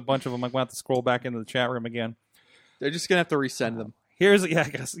think there was a bunch of them. I'm going to have to scroll back into the chat room again. They're just going to have to resend them. It's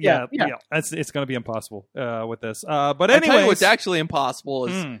going to be impossible with this. But anyway, what's actually impossible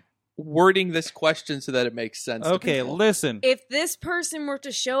is wording this question so that it makes sense. Okay, listen. If this person were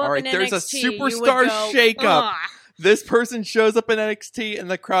to show up in NXT, there's a superstar shakeup. This person shows up in NXT,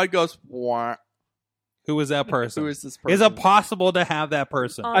 and the crowd goes, "Wah." Who is that person? Who is this person? Is it possible to have that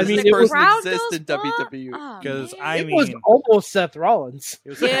person? I mean, this person exists in WWE. Because it was almost Seth Rollins.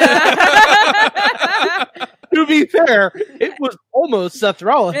 Yeah. To be fair, it was almost Seth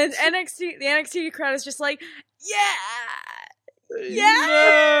Rollins. And the NXT crowd is just like, yeah.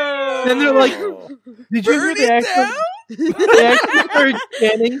 And they're like, did you hear the actually started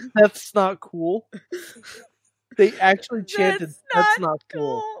chanting, "That's not cool"? They actually chanted, "That's not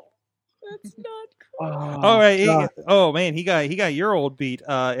cool." That's not cool. All right. He got your old beat.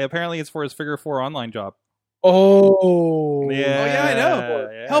 Apparently, it's for his Figure 4 online job. Oh yeah, I know.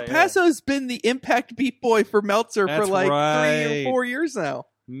 El Paso's been the Impact beat boy for Meltzer for 3 or 4 years now.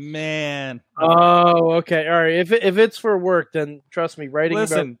 Man. Oh, okay. All right. If it's for work, then trust me.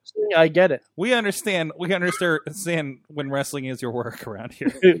 Listen, I get it. We understand when wrestling is your work around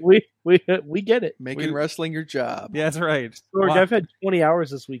here. we get it. Making wrestling your job. Yeah, that's right. George, I've had 20 hours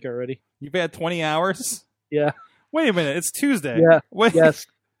this week already. You've had 20 hours? Yeah. Wait a minute. It's Tuesday. Yeah. Wait. Yes.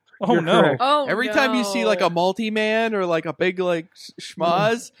 Oh, You're no. correct. Oh, Every time you see like a multi-man or like a big like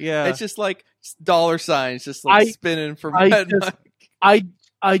schmaz, Yeah. it's just like dollar signs just like spinning for Mad Mike.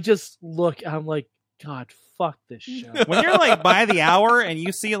 I just look. I'm like, God, fuck this show. When you're like by the hour and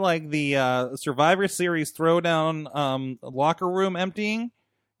you see like the Survivor Series throwdown locker room emptying,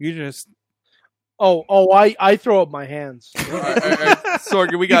 you just I throw up my hands. All right.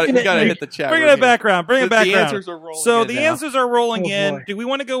 Sorg, we got to hit the chat. bring room it here. background. Bring it The background. answers are rolling So in the now. answers are rolling Oh, in. boy. Do we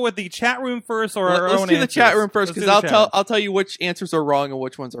want to go with the chat room first or our Let's own do the answers? chat room first Let's because do the chat room. I'll tell you which answers are wrong and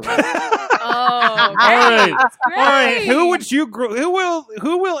which ones are right. Oh, All right. that's All right, great.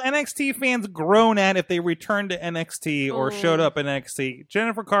 who will NXT fans groan at if they return to NXT or showed up in NXT?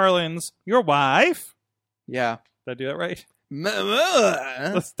 Jennifer Carlins, your wife. Yeah. Did I do that right?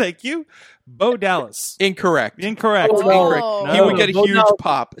 Let's take you. Bo Dallas. Incorrect. Incorrect. Oh. He would get a Bo huge Dallas.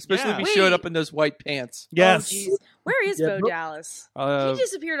 pop, especially Yeah. if he showed Wait. up in those white pants. Yes. Oh, jeez. Where is Yeah, Bo Dallas? Uh, He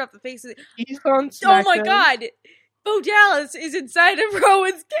disappeared off the face of the... He's on Oh my SmackDown. god! Bo Dallas is inside of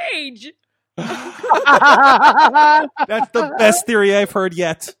Rowan's cage! that's the best theory I've heard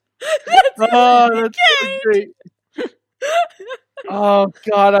yet. Oh, that's so great. Oh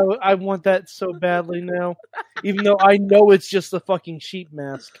God, I want that so badly now. Even though I know it's just a fucking sheep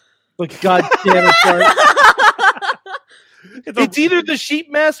mask. But God damn it, Bart. It's either the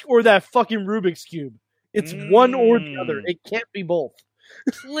sheep mask or that fucking Rubik's Cube. It's one or the other. It can't be both.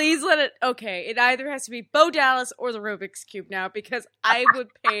 Please let it... Okay, it either has to be Bo Dallas or the Rubik's Cube now, because I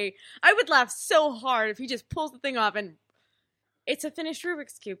would laugh so hard if he just pulls the thing off and... It's a finished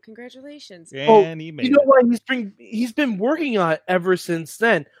Rubik's Cube. Congratulations. And he made You know it. why he's been working on it ever since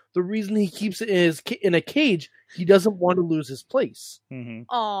then. The reason he keeps it in a cage, he doesn't want to lose his place. Mm-hmm.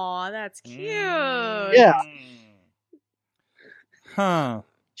 Aw, that's cute. Yeah. Huh.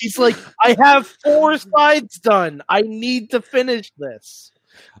 He's like, I have 4 sides done. I need to finish this.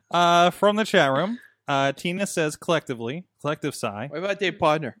 From the chat room, Tina says collective sigh. What about Dave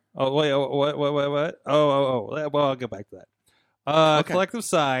Podner? Oh wait, what? Oh. Well, I'll get back to that. Okay. Collective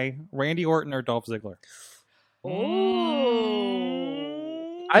sigh. Randy Orton or Dolph Ziggler? Oh.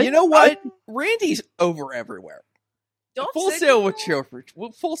 You know what? Randy's over everywhere. Dolph Full Ziggler? Sail would cheer for.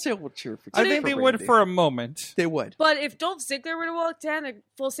 Full Sail would cheer for. I think they would Randy. for a moment. They would. But if Dolph Ziggler were to walk down, the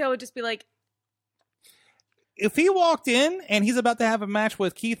Full Sail would just be like, If he walked in and he's about to have a match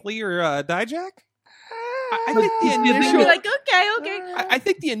with Keith Lee or Dijak, I think the they'd be initial. like, okay. I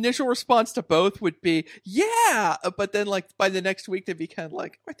think the initial response to both would be, yeah, but then like by the next week they'd be kind of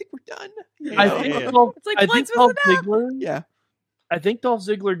like, I think we're done. You I know? think Yeah. Dolph, It's like, I think once was Dolph enough. Ziggler. Yeah. I think Dolph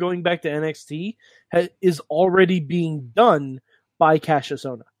Ziggler going back to NXT is already being done by Cassius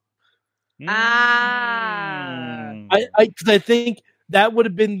Ohno. Ah. Because I think that would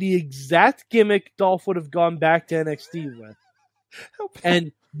have been the exact gimmick Dolph would have gone back to NXT with,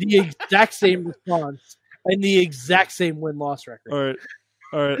 and the exact same response and the exact same win-loss record.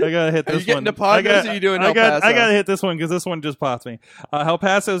 All right, I gotta hit Are you this getting one. to Padres or are you doing El Paso? I gotta hit this one because this one just popped me. El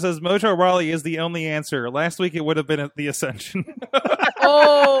Paso says Mojo Rawley is the only answer. Last week it would have been the Ascension.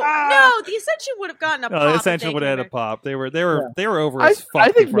 Oh no, the Ascension would have gotten a pop. The if Ascension they would have had came a pop. They were over I as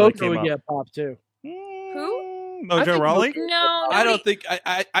fuck think before they Mojo came would up. get popped too. Who? Mojo think Rawley? in. No, I don't nobody-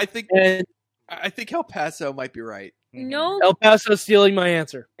 think. I think El Paso might be right. No, El Paso stealing my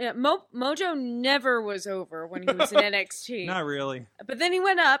answer. yeah, Mojo never was over when he was in NXT. Not really. But then he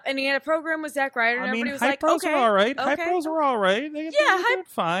went up and he had a program with Zack Ryder, and I mean, everybody was Hype like, Bros okay, are all right. okay. Hype Bros are all right. They Hype- did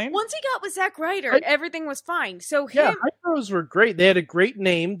fine. Once he got with Zack Ryder, Hype- everything was fine. So Yeah, him, Hypros were great. They had a great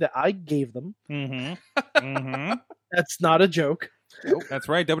name that I gave them. Mm-hmm. That's not a joke. That's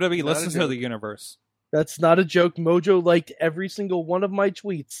right. WWE Not listens a to joke. the universe. That's not a joke. Mojo liked every single one of my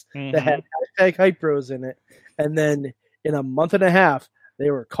tweets Mhm. that had hashtag Hypros in it. And then in a month and a half,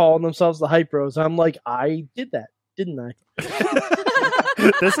 they were calling themselves the Hypros. I'm like, I did that, didn't I?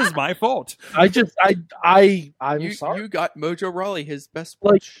 This is my fault. I'm sorry. You got Mojo Rawley his best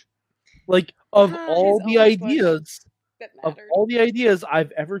Like, watch. Like of Ah, all his the always was. ideas, that of mattered. all the ideas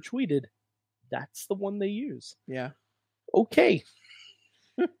I've ever tweeted, that's the one they use. Yeah. Okay.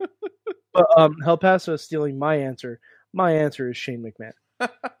 But El Paso is stealing my answer. My answer is Shane McMahon.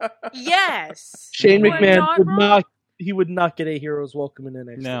 Yes, Shane You are McMahon not would wrong. not. He would not get a hero's welcome in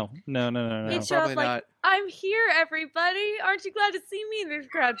NXT. No. He'd show up probably like, not. I'm here, everybody. Aren't you glad to see me? And the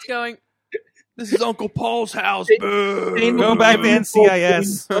crowd's going, This is Uncle Paul's house. Boo. Shane- Go back to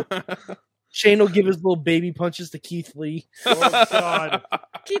NCIS. Shane will give his little baby punches to Keith Lee. Oh, God.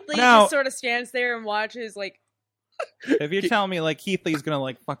 Keith Lee Now- just sort of stands there and watches, like, If you're telling me like Keith Lee's gonna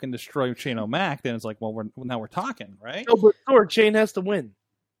like fucking destroy Shane O'Mac, then it's like, well, now we're talking, right? No, but Shane has to win.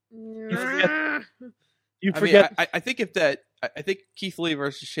 You forget. I think Keith Lee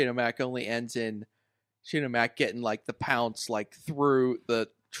versus Shane O'Mac only ends in Shane O'Mac getting like the pounce like through the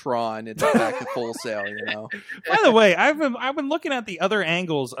Tron and back to Full Sail. By the way, I've been looking at the other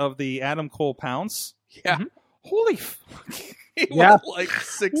angles of the Adam Cole pounce. Yeah. Mm-hmm. Holy fuck. He went like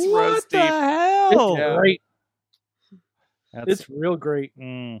 6 rows deep. What the hell? It's great. That's, It's real great.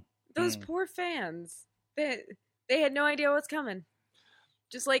 Those poor fans. They had no idea what's coming.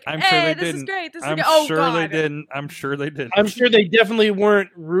 Just like, I'm hey, sure they this didn't. is great. This is I'm good. Oh, sure God. they didn't. I'm sure they didn't. I'm sure they definitely weren't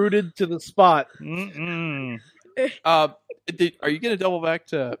rooted to the spot. Mm-mm. Are you going to double back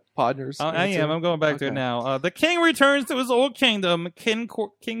to Podner's? I am. I'm going back to it now. The king returns to his old kingdom. King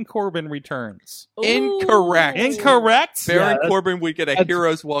Corbin returns. Ooh. Incorrect. Incorrect. Baron Yeah, Corbin would get a that's-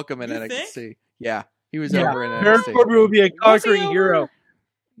 hero's welcome in You NXT. Yeah, he was Yeah. over in Baron NXT. Corbin would be a conquering over? hero.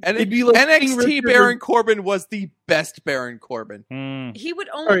 And It'd be like King NXT Richard Baron Corbin was the best Baron Corbin. He would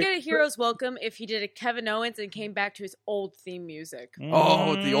only Sorry. get a hero's welcome if he did a Kevin Owens and came back to his old theme music.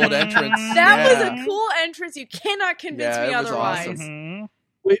 Oh, the old entrance. That was Yeah. a cool entrance. You cannot convince Yeah, me it was otherwise. awesome.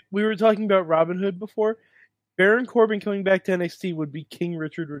 Wait, we were talking about Robin Hood before. Baron Corbin coming back to NXT would be King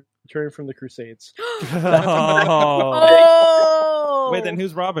Richard returning from the Crusades. Oh, Wait, then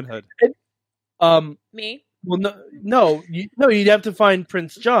who's Robin Hood? me? Well, you'd have to find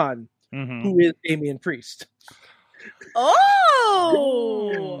Prince John, Mm-hmm. who is Damian Priest.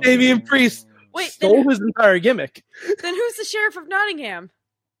 Oh, Damian Priest wait. stole his entire gimmick. Then who's the sheriff of Nottingham?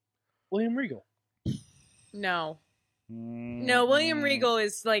 William Regal. No, William Regal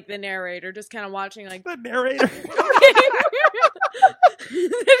is like the narrator, just kind of watching, like The narrator.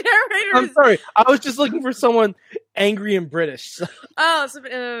 the narrator. I'm sorry, I was just looking for someone angry and British.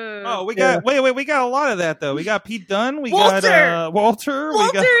 Oh, We got we got a lot of that though. We got Pete Dunne. We Walter! got Walter.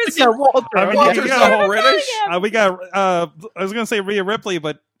 Walter is Yeah, Walter. I mean, Walter's we got Sheriff a whole of British. Nottingham. We got. I was gonna say Rhea Ripley,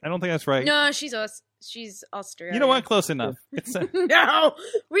 but I don't think that's right. No, she's Australian. You know what? Close enough. It's No,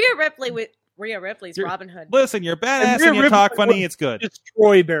 Rhea Ripley's Robin Hood. listen. You're badass And Rhea and you talk Ripley funny. It's good.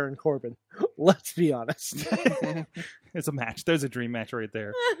 Destroy Baron Corbin. Let's be honest. It's a match. There's a dream match right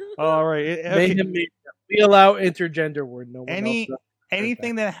there. All right. Mayhem Mania. We allow intergender word. No one else does.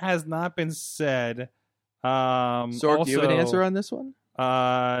 Anything that has not been said. Sorg, do you have an answer on this one?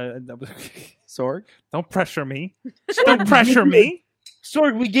 Sorg? Don't pressure me. Don't pressure me.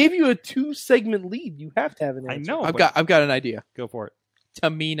 Sorg, we gave you a 2-segment lead. You have to have an answer. I know. I've but got an idea. Go for it.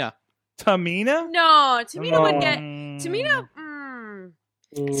 Tamina. Tamina? No, Tamina would get Mm. Tamina.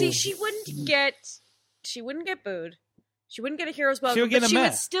 See, she wouldn't get booed. She wouldn't get a hero's welcome. She would get but a she meh.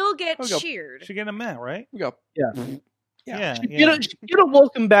 would still get I'll go. cheered. She get a man, right? We go. Yeah. Yeah. She'd get a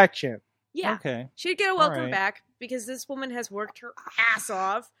welcome back chant. Yeah, Okay. she'd get a welcome right. back because this woman has worked her ass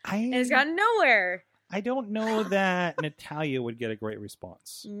off and I has gotten nowhere. don't know that Natalia would get a great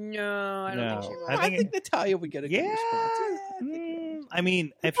response. No, I don't think she No. would. I I think think Natalia would get a good Yeah. response. I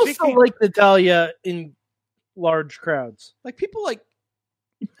mean, if People she still can, like Natalia in large crowds. Like people like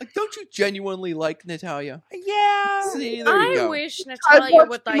don't you genuinely like Natalia? yeah. See, there you I go. wish I've Natalia watched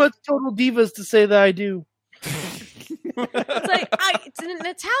would too like. much Total Divas to say that I do. It's like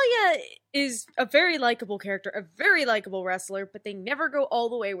Natalia is a very likable character, a very likable wrestler, but they never go all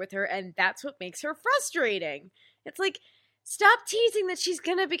the way with her, and that's what makes her frustrating. It's like, stop teasing that she's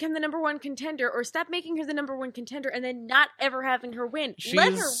gonna become the #1 contender, or stop making her the #1 contender and then not ever having her win.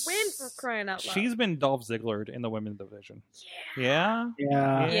 Let her win, for crying out loud. She's been Dolph Ziggler in the women's division. Yeah.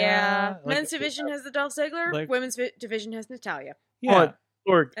 Yeah. Yeah, Like- men's division has the Dolph Ziggler. like- Women's division has Natalia. Yeah.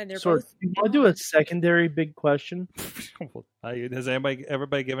 Sorg, And they're Sorg, both- you want to do a secondary big question? Has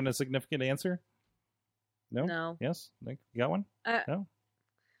everybody given a significant answer? No. No, Yes. You got one?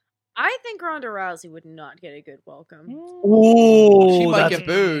 I think Ronda Rousey would not get a good welcome. Ooh, She might that's- get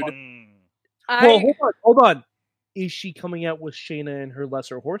booed. Well, hold on. Is she coming out with Shayna and her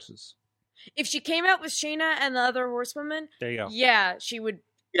lesser horses? If she came out with Shayna and the other horsewomen, There you go. yeah, she would.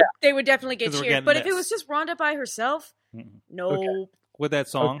 Yeah. They would definitely get 'Cause we're cheered. getting But if it this. was just Ronda by herself, Mm-mm. no. Okay. With that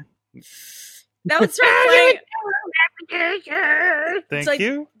song. That would start playing. Thank like-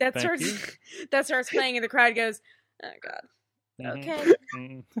 you. That Thank starts. you. That starts playing, and the crowd goes, "Oh God, Mhm. okay."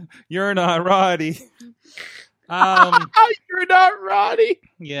 Mhm. You're not Roddy. You're not Roddy.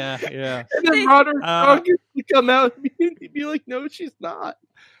 Yeah. And then Roddy gets to come out and be like, no, she's not.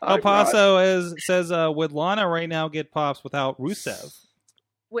 El Paso says, would Lana right now get pops without Rusev?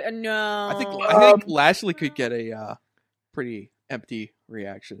 Wait, no, I think Lashley could get a pretty empty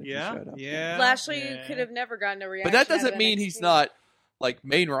reaction if he showed up. Yeah. Lashley could have never gotten a reaction. But that out of doesn't mean NXT. he's not like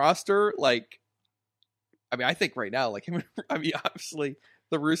main roster. Like, I mean, I think right now, like him. I mean, obviously,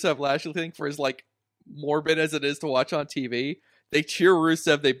 the Rusev Lashley thing, for as like morbid as it is to watch on TV, they cheer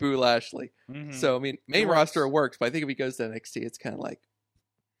Rusev, they boo Lashley. Mm-hmm. So I mean, main roster works, but I think if he goes to NXT, it's kind of like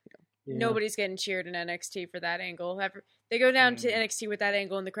nobody's getting cheered in NXT for that angle. They go down to NXT with that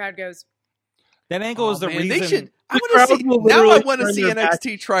angle, and the crowd goes. That angle is the reason. They should. I want to see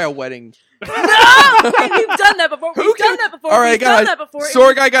NXT try a wedding. No, we've done that before. All right, guys.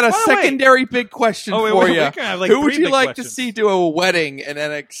 Sorg, I got a secondary big question for you. Who would you like to see do a wedding in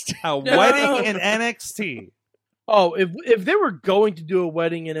NXT? A wedding in NXT. Oh, if they were going to do a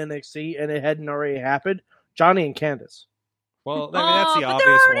wedding in NXT and it hadn't already happened, Johnny and Candice. Well, I mean, that's the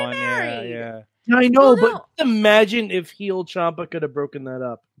obvious one. Married. Yeah. I know, but imagine if heel Ciampa could have broken that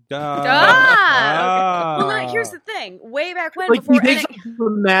up. Well, no, here's the thing. Way back when, before he takes off the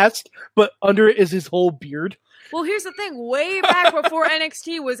mask, but under it is his whole beard. Well, here's the thing. Way back before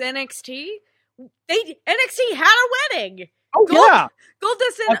NXT was NXT, NXT had a wedding. Oh, yeah.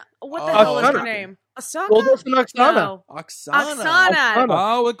 Goldust and what the hell is her name? Asaka? Goldust and Oksana. No. Oksana.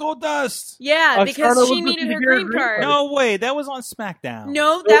 Oh, with Goldust. Yeah, Oksana because she needed her green card. No way, that was on SmackDown.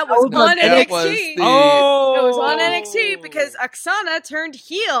 No, that was on NXT. It was on NXT because Oksana turned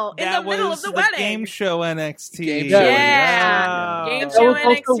heel in the middle of the wedding. Game show NXT. Yeah. Game show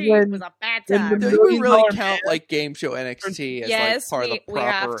NXT was a bad time. Do we really count like game show NXT as like part of the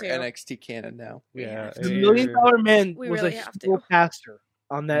proper NXT canon now? Yeah. The $1 Million Man was a heel pastor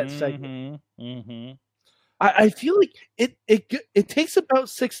on that segment. Mm-hmm. I feel like it takes about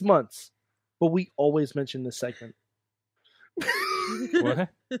 6 months, but we always mention this segment. What?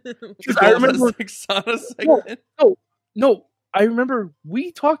 Because I remember segment. No, I remember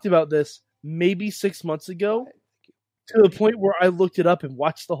we talked about this maybe 6 months ago to the point where I looked it up and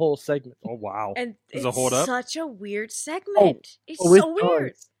watched the whole segment. Oh wow! And does it hold up? Such a weird segment. It's so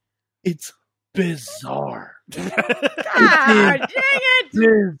weird. It's bizarre. God dang it!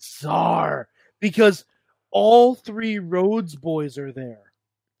 Bizarre. Because all 3 Rhodes boys are there.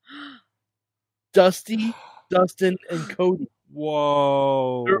 Dusty, Dustin, and Cody.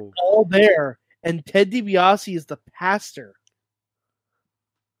 Whoa. They're all there. And Ted DiBiase is the pastor.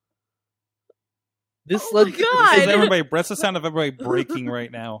 This oh my God. That's the sound of everybody breaking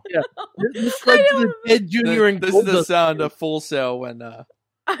right now. Yeah. This led to the Ted Jr. and This is the sound of Full Sail when I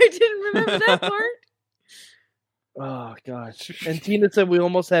didn't remember that part. Oh gosh! And Tina said we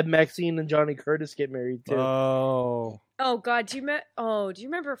almost had Maxine and Johnny Curtis get married too. Oh God! Do you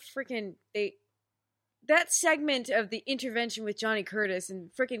remember freaking that segment of the intervention with Johnny Curtis and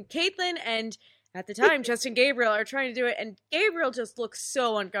freaking Caitlyn and at the time Justin Gabriel are trying to do it, and Gabriel just looks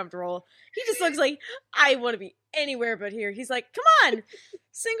so uncomfortable. He just looks like I want to be anywhere but here. He's like, "Come on,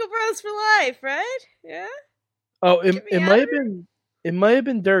 single bros for life, right? Yeah." Oh, it might have been. It might have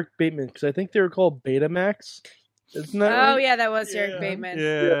been Derek Bateman because I think they were called Betamax. Isn't that right? Oh, yeah, that was Derek Bateman.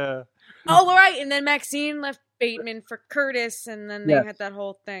 Yeah. Oh, right. And then Maxine left Bateman for Curtis, and then they had that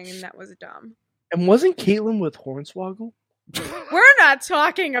whole thing, and that was dumb. And wasn't Caitlyn with Hornswoggle? We're not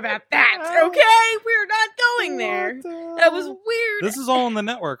talking about that, okay? We're not going there. That was weird. This is all on the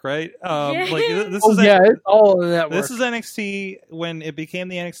network, right? It's all on the network. This is NXT when it became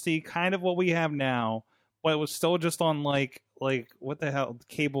the NXT, kind of what we have now, but it was still just on like what the hell,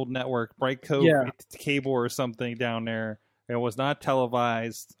 cable network, Brightcove cable or something down there. It was not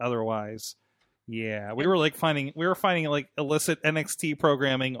televised otherwise. Yeah, we were finding like illicit NXT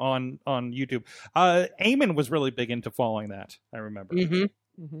programming on YouTube. Eamon was really big into following that. I remember.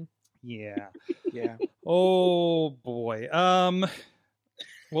 Mm-hmm. Mm-hmm. Yeah. Yeah. Oh boy.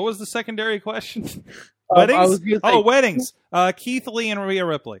 What was the secondary question? Weddings? Weddings. Keith Lee and Rhea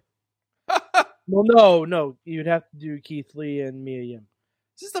Ripley. Well, no. You'd have to do Keith Lee and Mia Yim.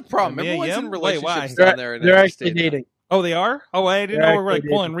 This is the problem. Everyone's in relationships down there. They're actually dating. Oh, they are? Oh, I didn't know we were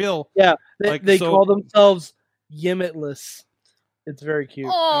pulling real. Yeah, they call themselves Yimitless. It's very cute.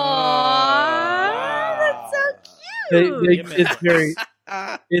 Aww, that's so cute.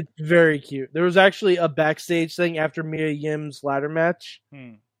 It's very cute. There was actually a backstage thing after Mia Yim's ladder match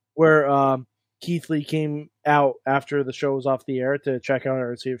where Keith Lee came out after the show was off the air to check on her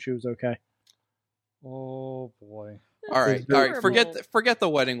and see if she was okay. Oh boy. All right. Forget the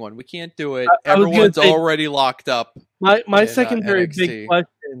wedding one. We can't do it. Everyone's already locked up. My secondary big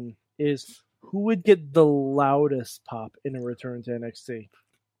question is who would get the loudest pop in a return to NXT?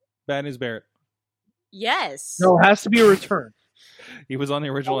 Bad News Barrett. Yes. No, it has to be a return. He was on the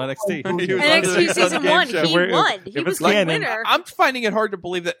original NXT. NXT season 1. He won. He was the winner. I'm finding it hard to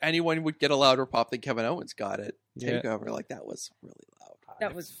believe that anyone would get a louder pop than Kevin Owens got it. Takeover. Like, that was really loud.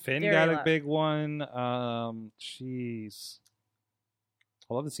 That was Finn got a big one. Jeez.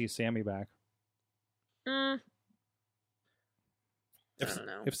 I'd love to see Sammy back. I don't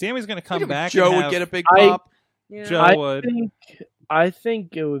know. If Sammy's going to come back, Joe would get a big pop. You know? Joe would. I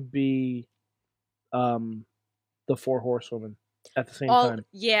think it would be the 4 horsewomen at the same time.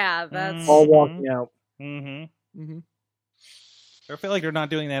 Yeah, that's all walking out. Mm-hmm. Mm-hmm. I feel like they're not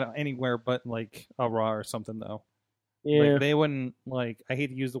doing that anywhere but like a Raw or something though. Yeah, like, they wouldn't like. I hate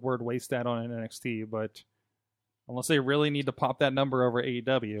to use the word waste that on NXT, but unless they really need to pop that number over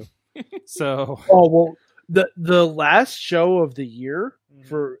AEW. So, oh well, the last show of the year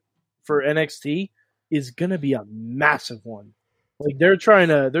for NXT is gonna be a massive one. Like they're trying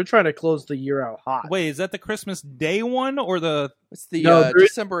to close the year out hot. Wait, is that the Christmas Day one or the? It's the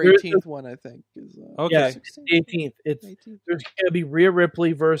December 18th one, I think. Is, okay, yeah, the 18th. There's gonna be Rhea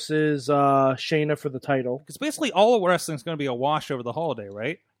Ripley versus Shayna for the title. Because basically all of wrestling is going to be a wash over the holiday,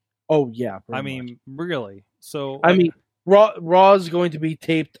 right? Oh yeah, I mean, really. So I mean, Raw is going to be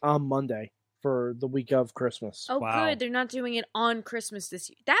taped on Monday for the week of Christmas. Oh, wow. Good. They're not doing it on Christmas this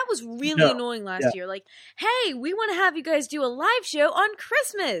year. That was really annoying last year. Like, hey, we want to have you guys do a live show on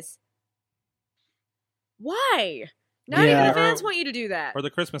Christmas. Why? Not even the fans want you to do that. Or the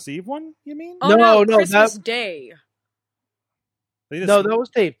Christmas Eve one, you mean? Oh, no, Christmas Day. No, that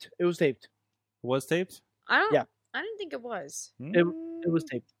was taped. It was taped. It was taped? I didn't think it was. It was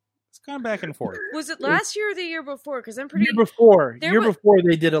taped. It's gone back and forth. Was it last year or the year before? Because I'm pretty... Year before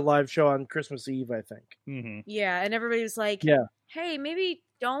they did a live show on Christmas Eve, I think. Mm-hmm. Yeah, and everybody was like, hey, maybe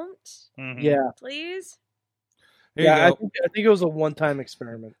don't. Mm-hmm. Yeah. Please? I think it was a one-time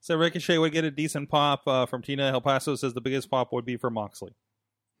experiment. So Ricochet would get a decent pop from Tina. El Paso says the biggest pop would be for Moxley.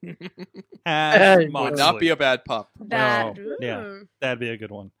 Moxley. Would not be a bad pop. Bad. No. Yeah, that'd be a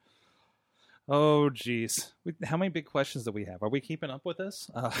good one. Oh, geez. How many big questions do we have? Are we keeping up with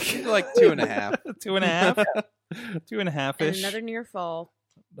this? Like 2.5. 2.5? 2.5-ish. And another near fall.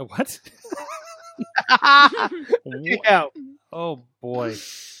 What? Yeah. Oh, boy.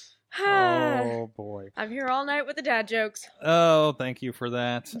 Oh, boy. I'm here all night with the dad jokes. Oh, thank you for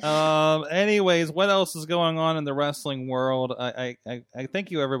that. Anyways, what else is going on in the wrestling world? I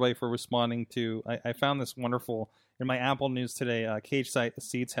thank you, everybody, for responding to... I found this wonderful... In my Apple News today, Cage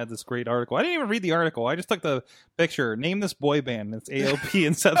Seats had this great article. I didn't even read the article. I just took the picture. Name this boy band. It's AOP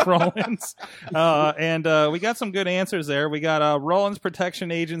and Seth Rollins. And we got some good answers there. We got Rollins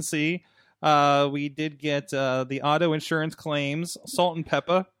Protection Agency. We did get the auto insurance claims. Salt and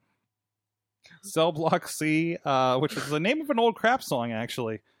Pepper. Cell Block C, which was the name of an old crap song,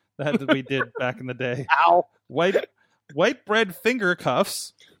 actually, that we did back in the day. Ow. White bread finger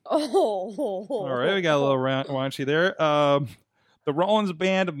cuffs. Oh. All right, we got a little raunchy there. The Rollins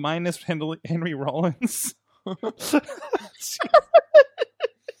Band minus Henry Rollins.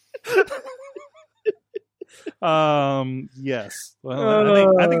 Yes.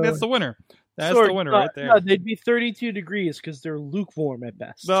 Well, I think that's the winner. That's the winner right there. No, they'd be 32 degrees because they're lukewarm at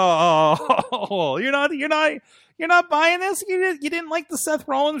best. Oh, you're not buying this? You didn't like the Seth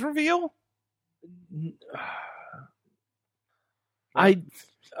Rollins reveal? I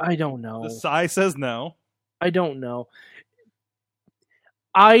don't know. The sigh says no. I don't know.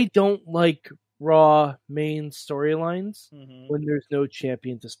 I don't like Raw main storylines when there's no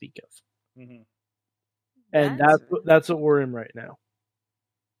champion to speak of. Mm-hmm. And that's what we're in right now.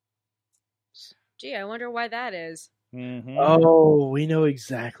 Gee, I wonder why that is. Mm-hmm. Oh, we know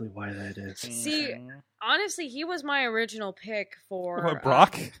exactly why that is. See, honestly, he was my original pick for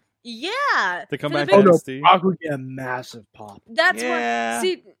Brock. Yeah, to come back to NXT. Brock would get a massive pop. That's why.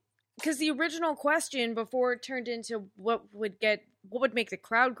 See, because the original question before it turned into what would make the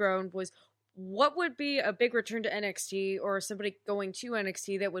crowd groan was what would be a big return to NXT or somebody going to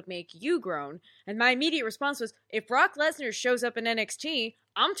NXT that would make you groan? And my immediate response was, if Brock Lesnar shows up in NXT,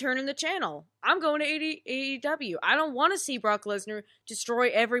 I'm turning the channel. I'm going to AEW. I don't want to see Brock Lesnar destroy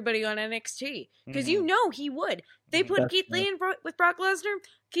everybody on NXT because you know he would. They put Keith Lee in with Brock Lesnar.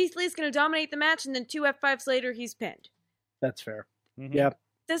 Keith Lee's going to dominate the match, and then 2 F5s later, he's pinned. That's fair. Mm-hmm. Yeah.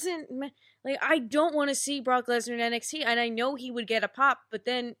 I don't want to see Brock Lesnar in NXT, and I know he would get a pop, but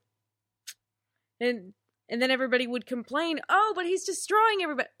then, and then everybody would complain, oh, but he's destroying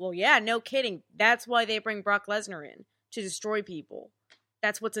everybody. Well, yeah, no kidding. That's why they bring Brock Lesnar in, to destroy people.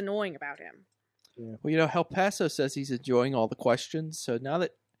 That's what's annoying about him. Yeah. Well, El Paso says he's enjoying all the questions, so now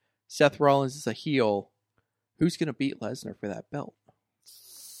that Seth Rollins is a heel, who's going to beat Lesnar for that belt?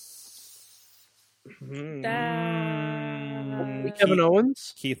 Kevin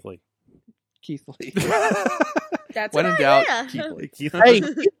Owens? Keith Lee. That's when in doubt, Keith Lee. Hey,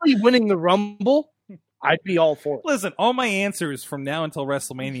 Keith Lee winning the Rumble, I'd be all for it. Listen, all my answers from now until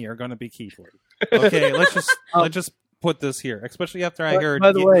WrestleMania are going to be Keith Lee. Okay, let's just put this here, especially after I heard.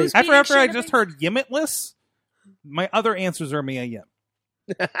 By the way, after I just heard Yimitless, my other answers are Mia Yim.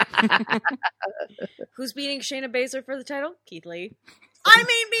 Who's beating Shayna Baszler for the title? Keith Lee. I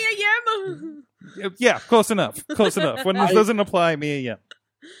mean Mia Yim. Yeah, close enough. Close enough. When this doesn't apply, Mia Yim.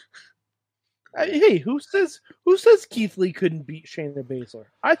 Hey, who says Keith Lee couldn't beat Shayna Baszler?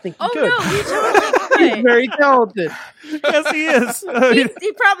 I think he could. No, he totally could. He's very talented. Yes, he is.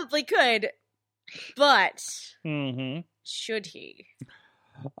 He probably could, but should he?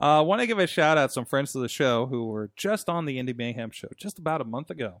 I want to give a shout out to some friends of the show who were just on the Indie Mayhem show just about a month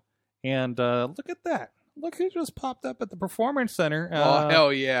ago. And look at that. Look who just popped up at the Performance Center. Oh,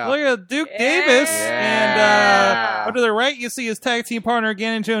 hell yeah. Look at Duke Davis. Yeah. And over to the right, you see his tag team partner,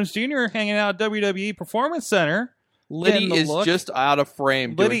 Gannon Jones Jr., hanging out at WWE Performance Center. Liddy is just out of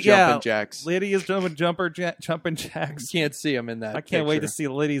frame doing jumping jacks. Liddy is doing jumping jacks. You can't see him in that I can't wait to see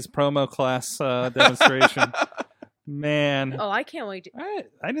Liddy's promo class demonstration. Man. Oh, I can't wait. I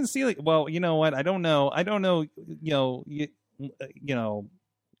didn't see well, you know what? I don't know, you know,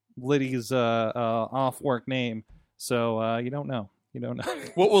 Liddy's off work name. So you don't know.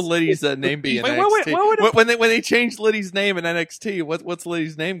 What will Liddy's name be in NXT? When they change Liddy's name in NXT, what's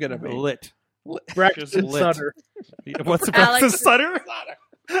Liddy's name gonna be? Lit. Braxton Sutter. What's Braxton Sutter?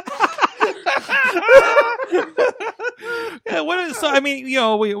 Yeah, so I mean,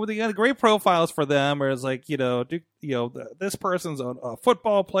 we got great profiles for them. Where it's like, this person's a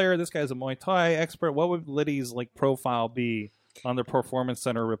football player. This guy's a Muay Thai expert. What would Liddy's profile be on the Performance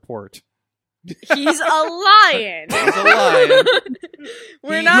Center report? He's a lion. He's a lion.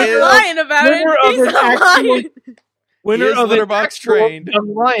 We're not lying about it. He's a lion. Winner of Letterbox trained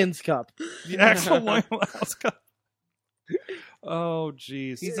Young Lions Cup. The actual Young Lions Cup. Oh,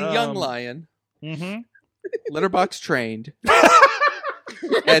 jeez. He's a young lion. Mm-hmm. Letterbox trained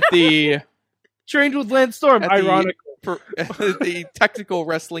at the trained with Lance Storm. Ironically, the Technical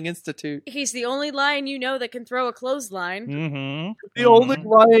Wrestling Institute. He's the only lion you know that can throw a clothesline. Mm-hmm. The only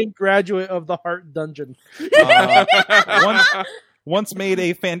lion graduate of the Heart Dungeon. Once made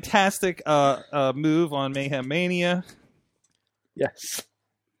a fantastic move on Mayhem Mania. Yes.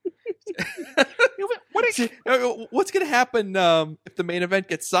 What's going to happen if the main event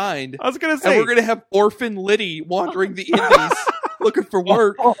gets signed? I was going to say, and we're going to have Orphan Liddy wandering the Indies looking for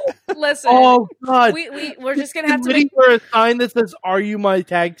work. Listen, oh god, we're just going to have to make a sign that says, "Are you my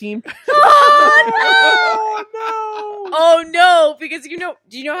tag team?" Oh no! Oh no! Because do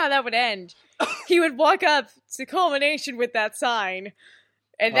you know how that would end? He would walk up to culmination with that sign,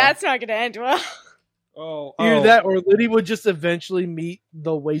 and that's not going to end well. Either that, or Liddy would just eventually meet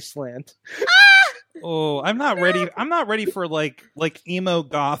the Wasteland. Oh, I'm not ready. I'm not ready for like emo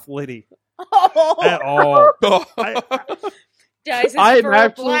goth Liddy at all. I'm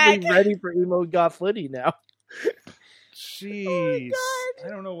absolutely ready for emo goth Liddy now. Jeez, I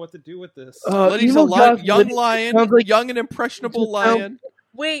don't know what to do with this. Liddy's a young lion, young and impressionable lion.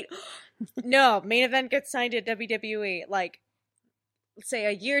 Wait, no, main event gets signed at WWE. Let's say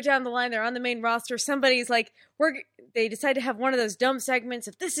a year down the line, they're on the main roster. Somebody's like, they decide to have one of those dumb segments.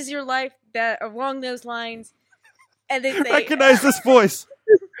 If this is your life, that along those lines, and they say, recognize this voice.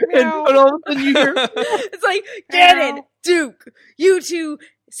 And all of a sudden you hear, it's like, Gannon, Duke, you two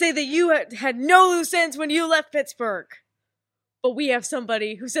say that you had no loose ends when you left Pittsburgh, but we have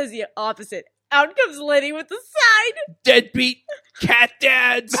somebody who says the opposite. Out comes Liddy with the sign. Deadbeat cat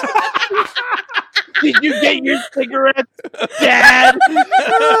dads. Did you get your cigarettes, Dad?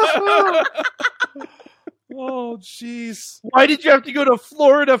 Oh, jeez. Why did you have to go to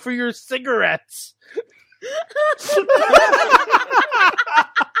Florida for your cigarettes?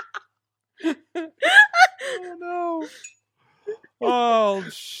 Oh, no. Oh,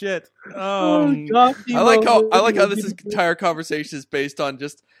 shit. God, I like how this entire conversation is based on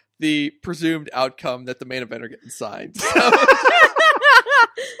just the presumed outcome that the main event are getting signed. So,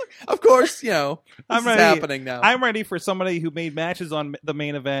 of course, this is happening now. I'm ready for somebody who made matches on the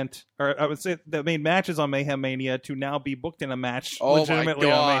main event, or I would say that made matches on Mayhem Mania to now be booked in a match legitimately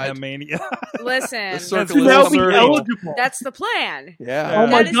on Mayhem Mania. Listen, that's the plan. Yeah. Oh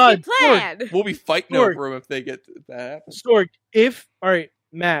my God, the plan. Sorg. We'll be fighting over them if they get that. Sorg,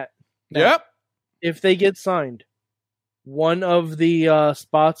 Matt. Yep. If they get signed, one of the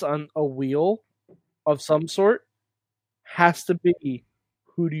spots on a wheel of some sort has to be,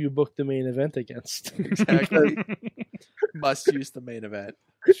 who do you book the main event against? Exactly. Must use the main event.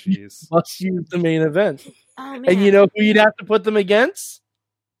 Jeez. Must use the main event. Oh, man. And you know who you'd have to put them against?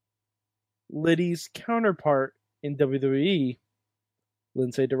 Liddy's counterpart in WWE,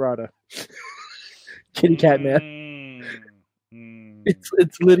 Lindsay Dorada. Kitty Cat Man.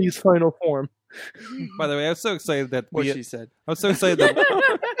 It's Liddy's final form. By the way, I was so excited that what she said. I was so excited that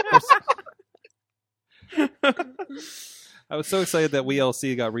I was so excited that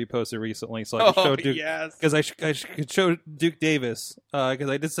WeLC got reposted recently, so I could show Duke, because I could show Duke Davis, because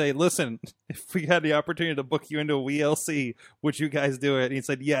I did say, listen, if we had the opportunity to book you into a WeLC, would you guys do it? And he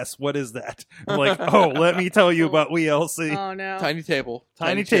said, yes. What is that? I'm like, oh, let me tell you about WeLC. Oh no, tiny table,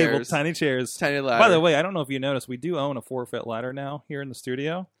 tiny chairs, tiny ladder. By the way, I don't know if you noticed, we do own a 4-foot ladder now here in the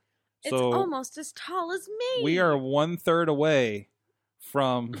studio. It's almost as tall as me. We are 1/3 away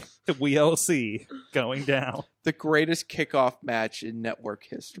from the WeLC going down. The greatest kickoff match in network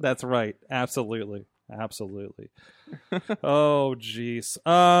history. That's right. Absolutely. Oh, jeez.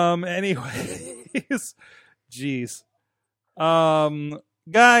 Anyways. Jeez.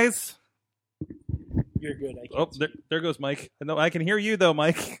 Guys. You're good. I can't there goes Mike. No, I can hear you, though,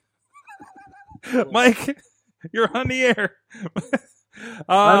 Mike. Mike, you're on the air.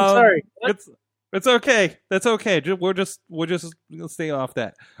 I'm sorry. It's okay. That's okay. We'll just stay off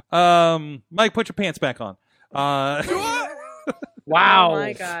that. Mike, put your pants back on. Wow. Oh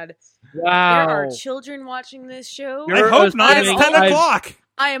my God. Wow. There are children watching this show. I hope not. It's 10 o'clock.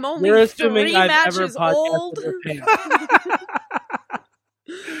 I am only 3 matches old.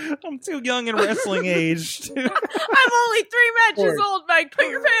 I'm too young in wrestling age. I'm only 3 matches old, Mike. Put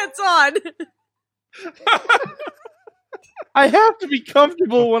your pants on. I have to be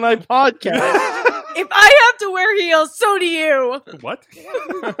comfortable when I podcast. If I have to wear heels, so do you. What?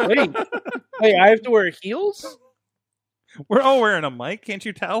 Wait, I have to wear heels? We're all wearing them, Mike. Can't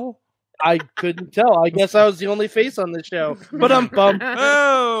you tell? I couldn't tell. I guess I was the only face on the show. But I'm bummed.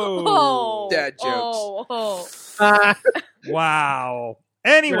 Oh! Dad jokes. Wow.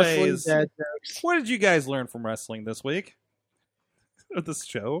 Anyways, what did you guys learn from wrestling this week? Or this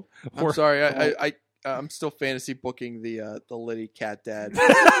show? I'm sorry, I'm still fantasy booking the Liddy Cat Dad.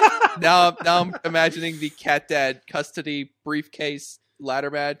 now I'm imagining the Cat Dad custody briefcase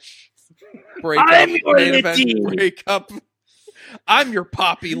ladder match. Breakup. I'm your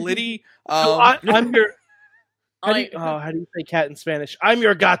Poppy, Liddy. I'm your. How do you say cat in Spanish? I'm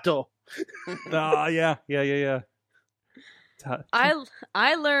your gato. Yeah. I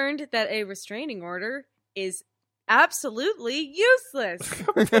learned that a restraining order is absolutely useless.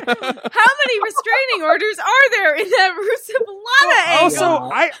 How many restraining orders are there in that Rusev Lana angle?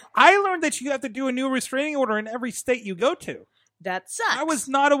 Also, I learned that you have to do a new restraining order in every state you go to. That sucks. I was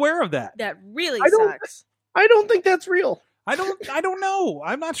not aware of that. That really sucks. I don't think that's real. I don't know.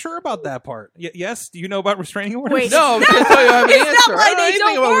 I'm not sure about that part. Yes, do you know about restraining orders? Wait, no, I can't tell you I have an answer. Is that why they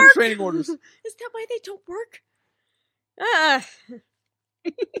don't work? Restraining orders. Is that why they don't work?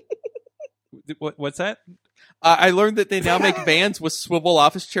 What's that? I learned that they now make vans with swivel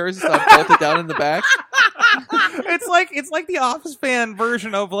office chairs instead of bolted down in the back. It's like the office van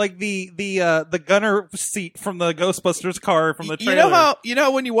version of like the gunner seat from the Ghostbusters car from the trailer. You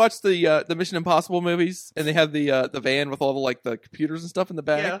know when you watch the Mission Impossible movies and they have the van with all the computers and stuff in the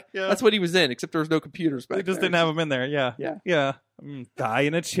back? Yeah. That's what he was in, except there was no computers back They just didn't have him in there. Yeah. Guy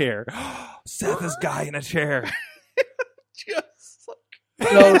in a chair. Seth is guy in a chair.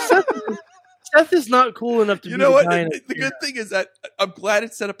 No, Seth is not cool enough to be. You know what? The good thing is that I'm glad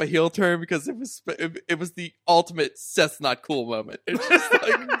it set up a heel turn because it was the ultimate Seth's not cool moment. It's just like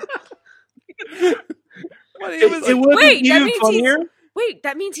it wasn't even funnier. Wait,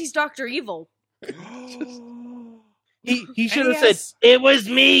 that means he's Dr. Evil. He should have said, "It was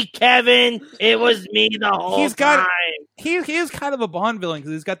me, Kevin. It was me the whole time." He is kind of a Bond villain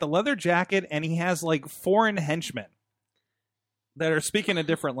because he's got the leather jacket and he has like foreign henchmen that are speaking a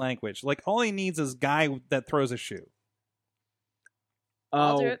different language. Like, all he needs is a guy that throws a shoe.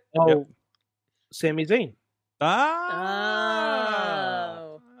 I'll do it. Yep. Sami Zayn.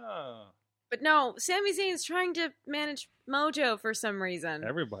 Oh. But no, Sami Zayn's trying to manage Mojo for some reason.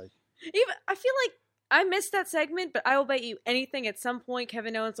 Everybody. I feel like I missed that segment, but I will bet you anything at some point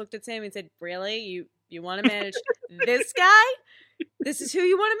Kevin Owens looked at Sami and said, really? You want to manage this guy? This is who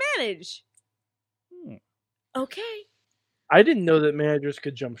you want to manage? Okay. I didn't know that managers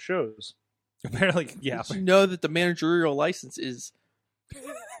could jump shows. Apparently, yeah. Did you know that the managerial license is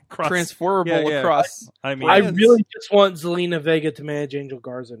transferable across? I really just want Zelina Vega to manage Angel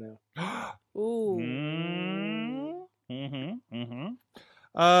Garza now. Ooh.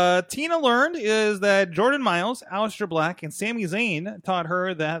 Tina learned is that Jordan Miles, Aleister Black, and Sami Zayn taught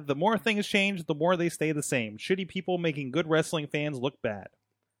her that the more things change, the more they stay the same. Shitty people making good wrestling fans look bad.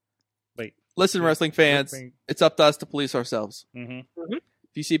 Wait. Listen, wrestling fans, it's up to us to police ourselves. Mm-hmm.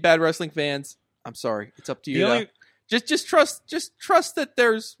 If you see bad wrestling fans, I'm sorry. It's up to you. Just trust that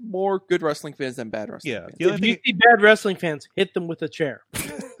there's more good wrestling fans than bad wrestling fans. If you see bad wrestling fans, hit them with a chair.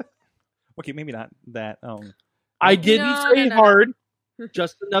 Okay, maybe not that. I didn't say hard,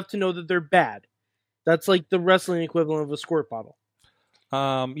 just enough to know that they're bad. That's like the wrestling equivalent of a squirt bottle.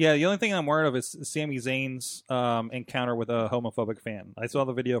 Yeah, the only thing I'm worried of is Sami Zayn's encounter with a homophobic fan. I saw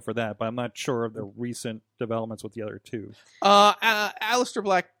the video for that, but I'm not sure of the recent developments with the other two. Aleister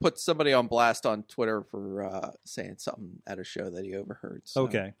Black put somebody on blast on Twitter for saying something at a show that he overheard. So.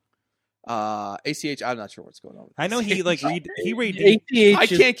 Okay. ACH, I'm not sure what's going on with I know he like read ACH. I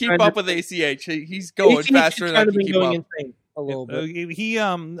can't keep up with ACH. He's going ACH faster than I can keep up. Insane a little bit. He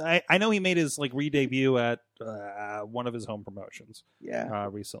I know he made his like re-debut at one of his home promotions. Yeah.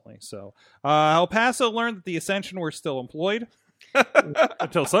 Recently. So El Paso learned that the Ascension were still employed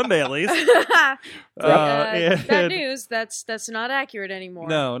until Sunday at least. Bad news. That's not accurate anymore.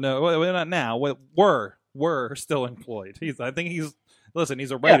 No, not now. Were still employed. Listen,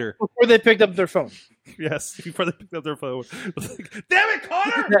 he's a writer. Yeah, before they picked up their phone. Yes, before they picked up their phone. Damn it,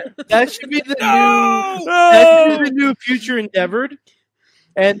 Connor! That should be the new future endeavored.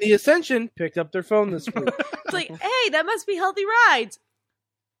 And the Ascension picked up their phone this week. It's like, hey, that must be Healthy Rides.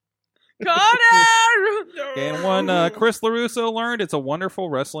 Connor! And one Chris LaRusso learned it's a wonderful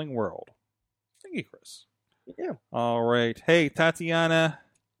wrestling world. Thank you, Chris. Yeah. All right. Hey, Tatiana.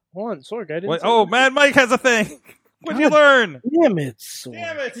 Hold on, Sorg, I didn't What? Oh, Mad Mike has a thing. What'd you learn? Damn it, Sorg.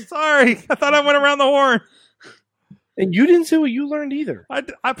 Damn it. Sorry. I thought I went around the horn. And you didn't say what you learned either.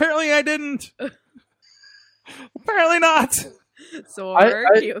 Apparently I didn't. Apparently not.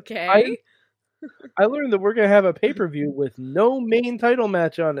 Sorg, you okay? I learned that we're going to have a pay-per-view with no main title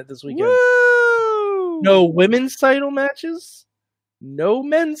match on it this weekend. Woo! No women's title matches. No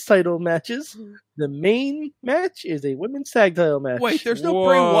men's title matches. The main match is a women's tag title match. Wait, there's no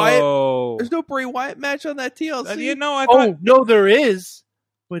Bray Wyatt. There's no Bray Wyatt match on that TLC. You know, I thought... no, there is,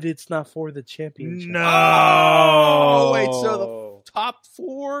 but it's not for the championship. No. Oh, wait. So the top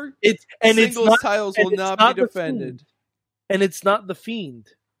four singles titles will not be defended, and it's not the Fiend.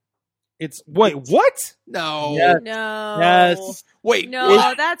 Wait, what? No. Yes. No. Yes. Wait.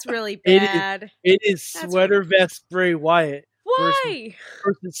 No, that's really bad. It is Sweater Vest Bray Wyatt. Why?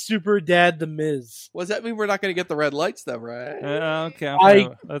 Versus Super Dad The Miz. Well, does that mean we're not going to get the red lights, though, right? Okay.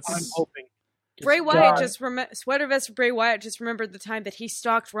 I'm hoping. Bray Wyatt Sweater Vest Bray Wyatt just remembered the time that he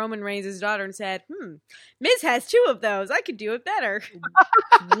stalked Roman Reigns' daughter and said, Miz has 2 of those. I could do it better.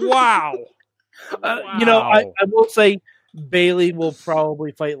 Wow. You know, I will say Bayley will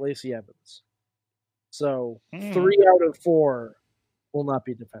probably fight Lacey Evans. So 3 out of 4 will not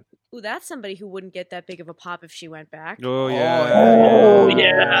be defended. Ooh, that's somebody who wouldn't get that big of a pop if she went back. Oh, yeah. Oh,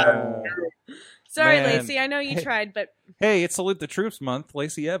 yeah. Sorry, Lacey. I know you tried, but... Hey, it's Salute the Troops month.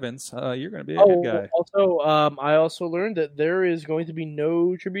 Lacey Evans, you're going to be a good guy. Also, I also learned that there is going to be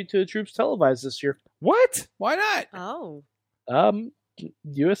no Tribute to the Troops televised this year. What? Why not? Oh.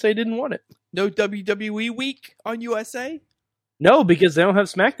 USA didn't want it. No WWE week on USA? No, because they don't have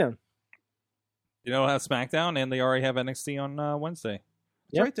SmackDown. You don't have SmackDown, and they already have NXT on Wednesday.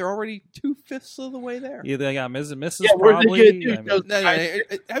 That's right. They're already 2/5 of the way there. Yeah, they got Ms. and Mrs. Yeah, probably.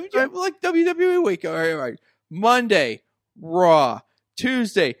 Have you like WWE week? All right. Monday, Raw.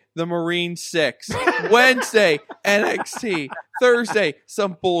 Tuesday, the Marine 6. Wednesday, NXT. Thursday,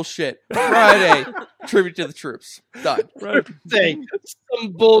 some bullshit. Friday, Tribute to the Troops. Done. Thursday,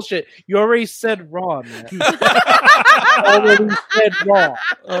 some bullshit. You already said Raw, man. Already said Raw.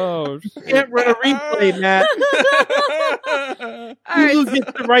 Oh, you can't run a replay, Matt. Who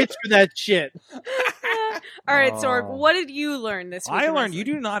gets the rights for that shit? All right, Sorg, what did you learn this week? I learned you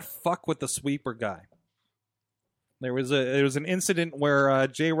do not fuck with the sweeper guy. There was an incident where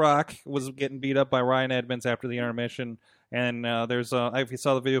J-Rock was getting beat up by Ryan Edmonds after the intermission, and if you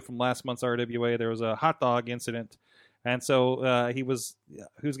saw the video from last month's RWA, there was a hot dog incident, and so he was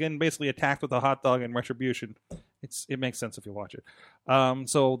getting basically attacked with a hot dog in retribution. It makes sense if you watch it.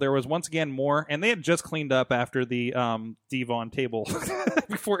 So there was once again more, and they had just cleaned up after the Devon table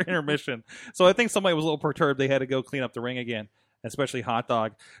before intermission. So I think somebody was a little perturbed. They had to go clean up the ring again. Especially hot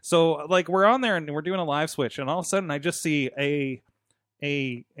dog. So like we're on there and we're doing a live switch, and all of a sudden I just see a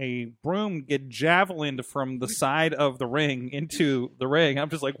broom get javelined from the side of the ring into the ring. I'm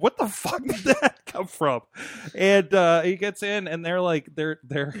just like, what the fuck did that come from? And he gets in, and they're like they're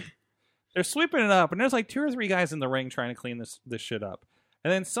sweeping it up, and there's like 2 or 3 guys in the ring trying to clean this shit up.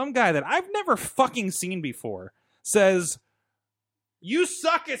 And then some guy that I've never fucking seen before says, "You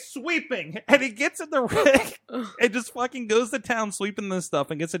suck at sweeping," and he gets in the ring and just fucking goes to town sweeping this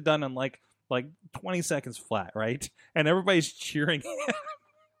stuff and gets it done in like 20 seconds flat, right? And everybody's cheering.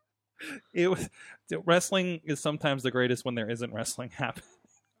 Wrestling is sometimes the greatest when there isn't wrestling happening.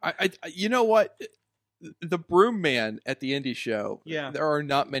 You know what? The Broom Man at the indie show. Yeah, there are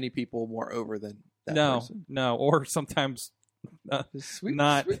not many people more over than that person. No, or sometimes Sweep,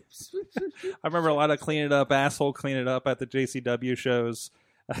 not. sweep, sweep, sweep, sweep. I remember a lot of clean it up at the JCW shows.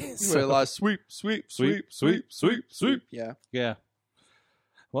 So, a lot of sweep. Yeah. Yeah.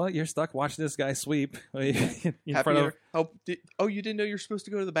 Well, you're stuck watching this guy sweep in Happy front of. you didn't know you're supposed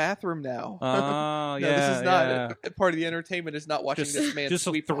to go to the bathroom now. Oh, no, yeah. this is not part of the entertainment. Is not watching this man just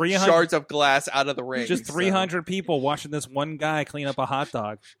sweep 300 shards of glass out of the ring. Just 300 people watching this one guy clean up a hot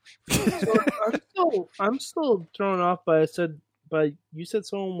dog. I'm still thrown off by you said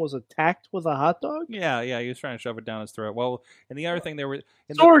someone was attacked with a hot dog? Yeah, he was trying to shove it down his throat. Well, and the other thing there was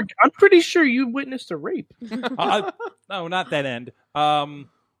Sorg, I'm pretty sure you witnessed a rape. no, not that end.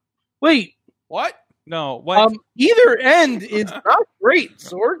 Wait, what? No, what? Either end is not great,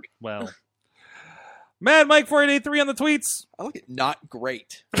 Sorg. Well, Mad Mike 4883 on the tweets. I like it. Not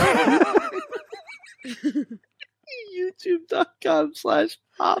great.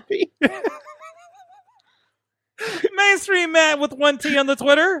 YouTube.com/Poppy. Mainstream Matt with 1T on the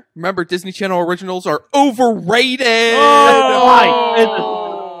Twitter. Remember, Disney Channel originals are overrated.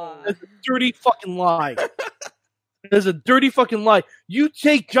 Oh! That's a dirty fucking lie. There's a dirty fucking lie. You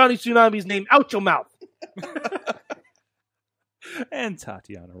take Johnny Tsunami's name out your mouth. And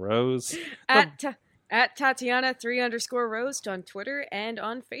Tatiana Rose. At Tatiana 3_Rose on Twitter and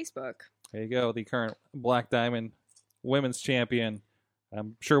on Facebook. There you go. The current Black Diamond Women's Champion.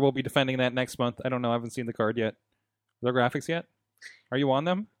 I'm sure we'll be defending that next month. I don't know. I haven't seen the card yet. Are there graphics yet? Are you on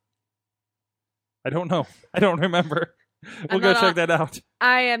them? I don't know. I don't remember. We'll go check that out.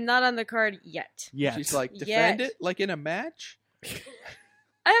 I am not on the card yet. She's like, defend it like in a match?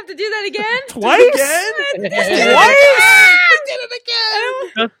 I have to do that again? Twice? Twice? I did it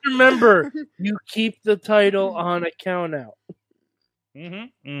again! Just remember, you keep the title on a count out.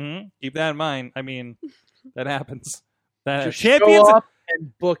 Keep that in mind. I mean, that happens. Just champions show up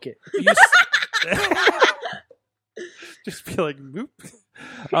and book it. Just be like, whoop.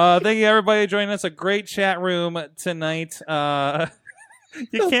 Thank you, everybody, joining us. A great chat room tonight. You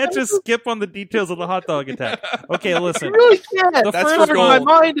can't just skip on the details of the hot dog attack. Okay, listen. You really can't. That's for gold. My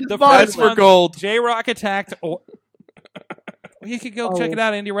mind is That's for gold. J-Rock attacked. You could go check it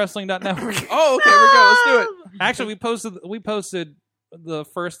out at IndieWrestling.network. Oh, okay, we're good. Let's do it. Actually, we posted the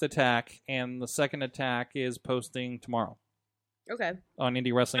first attack, and the second attack is posting tomorrow. Okay. On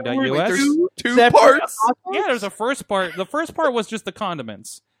IndieWrestling.us. Two parts? Yeah, there's a first part. The first part was just the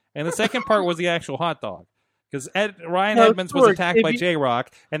condiments, and the second part was the actual hot dog. Because Ryan Edmonds was attacked by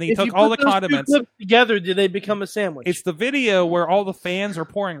J-Rock, and he took all the condiments. Two clips together, do they become a sandwich? It's the video where all the fans are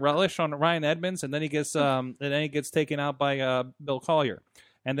pouring relish on Ryan Edmonds, and then he gets taken out by Bill Collier.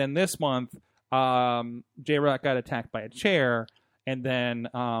 And then this month, J-Rock got attacked by a chair, and then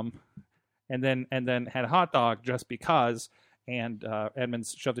had a hot dog just because. And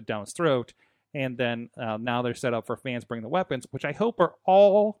Edmonds shoved it down his throat, and then now they're set up for fans bring the weapons, which I hope are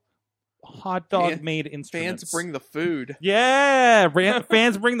all hot dog made instruments. Fans bring the food. Yeah,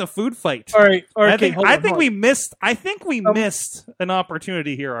 fans bring the food fight. All right. I think we missed an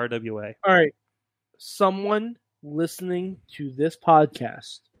opportunity here, RWA. All right, someone listening to this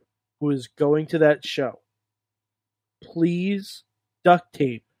podcast who is going to that show, please duct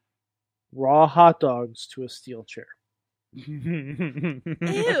tape raw hot dogs to a steel chair. Ew.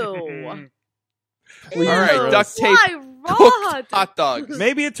 All right, duct tape hot dogs.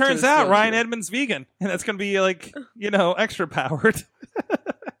 Maybe it turns out Ryan Edmonds vegan, and that's going to be extra powered.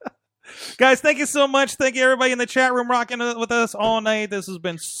 Guys, thank you so much. Thank you everybody in the chat room rocking with us all night. This has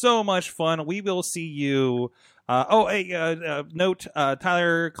been so much fun. We will see you. Note: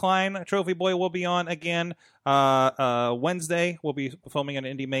 Tyler Klein, Trophy Boy, will be on again Wednesday. We'll be filming an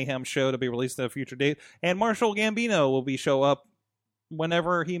Indie Mayhem show to be released at a future date, and Marshall Gambino will show up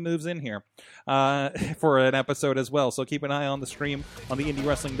whenever he moves in here for an episode as well. So keep an eye on the stream on the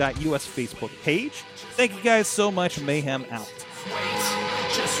IndieWrestling.us Facebook page. Thank you guys so much. Mayhem out.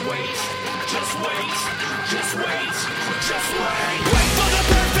 Just wait. Just wait. Just wait. Just wait. Wait for the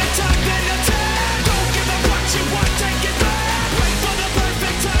perfect time, then attack. Don't give up what you want, take it back. Wait for the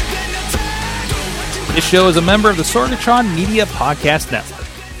perfect time, then attack. Do what you want. This show is a member of the Sorgatron Media Podcast Network.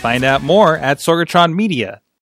 Find out more at sorgatronmedia.com.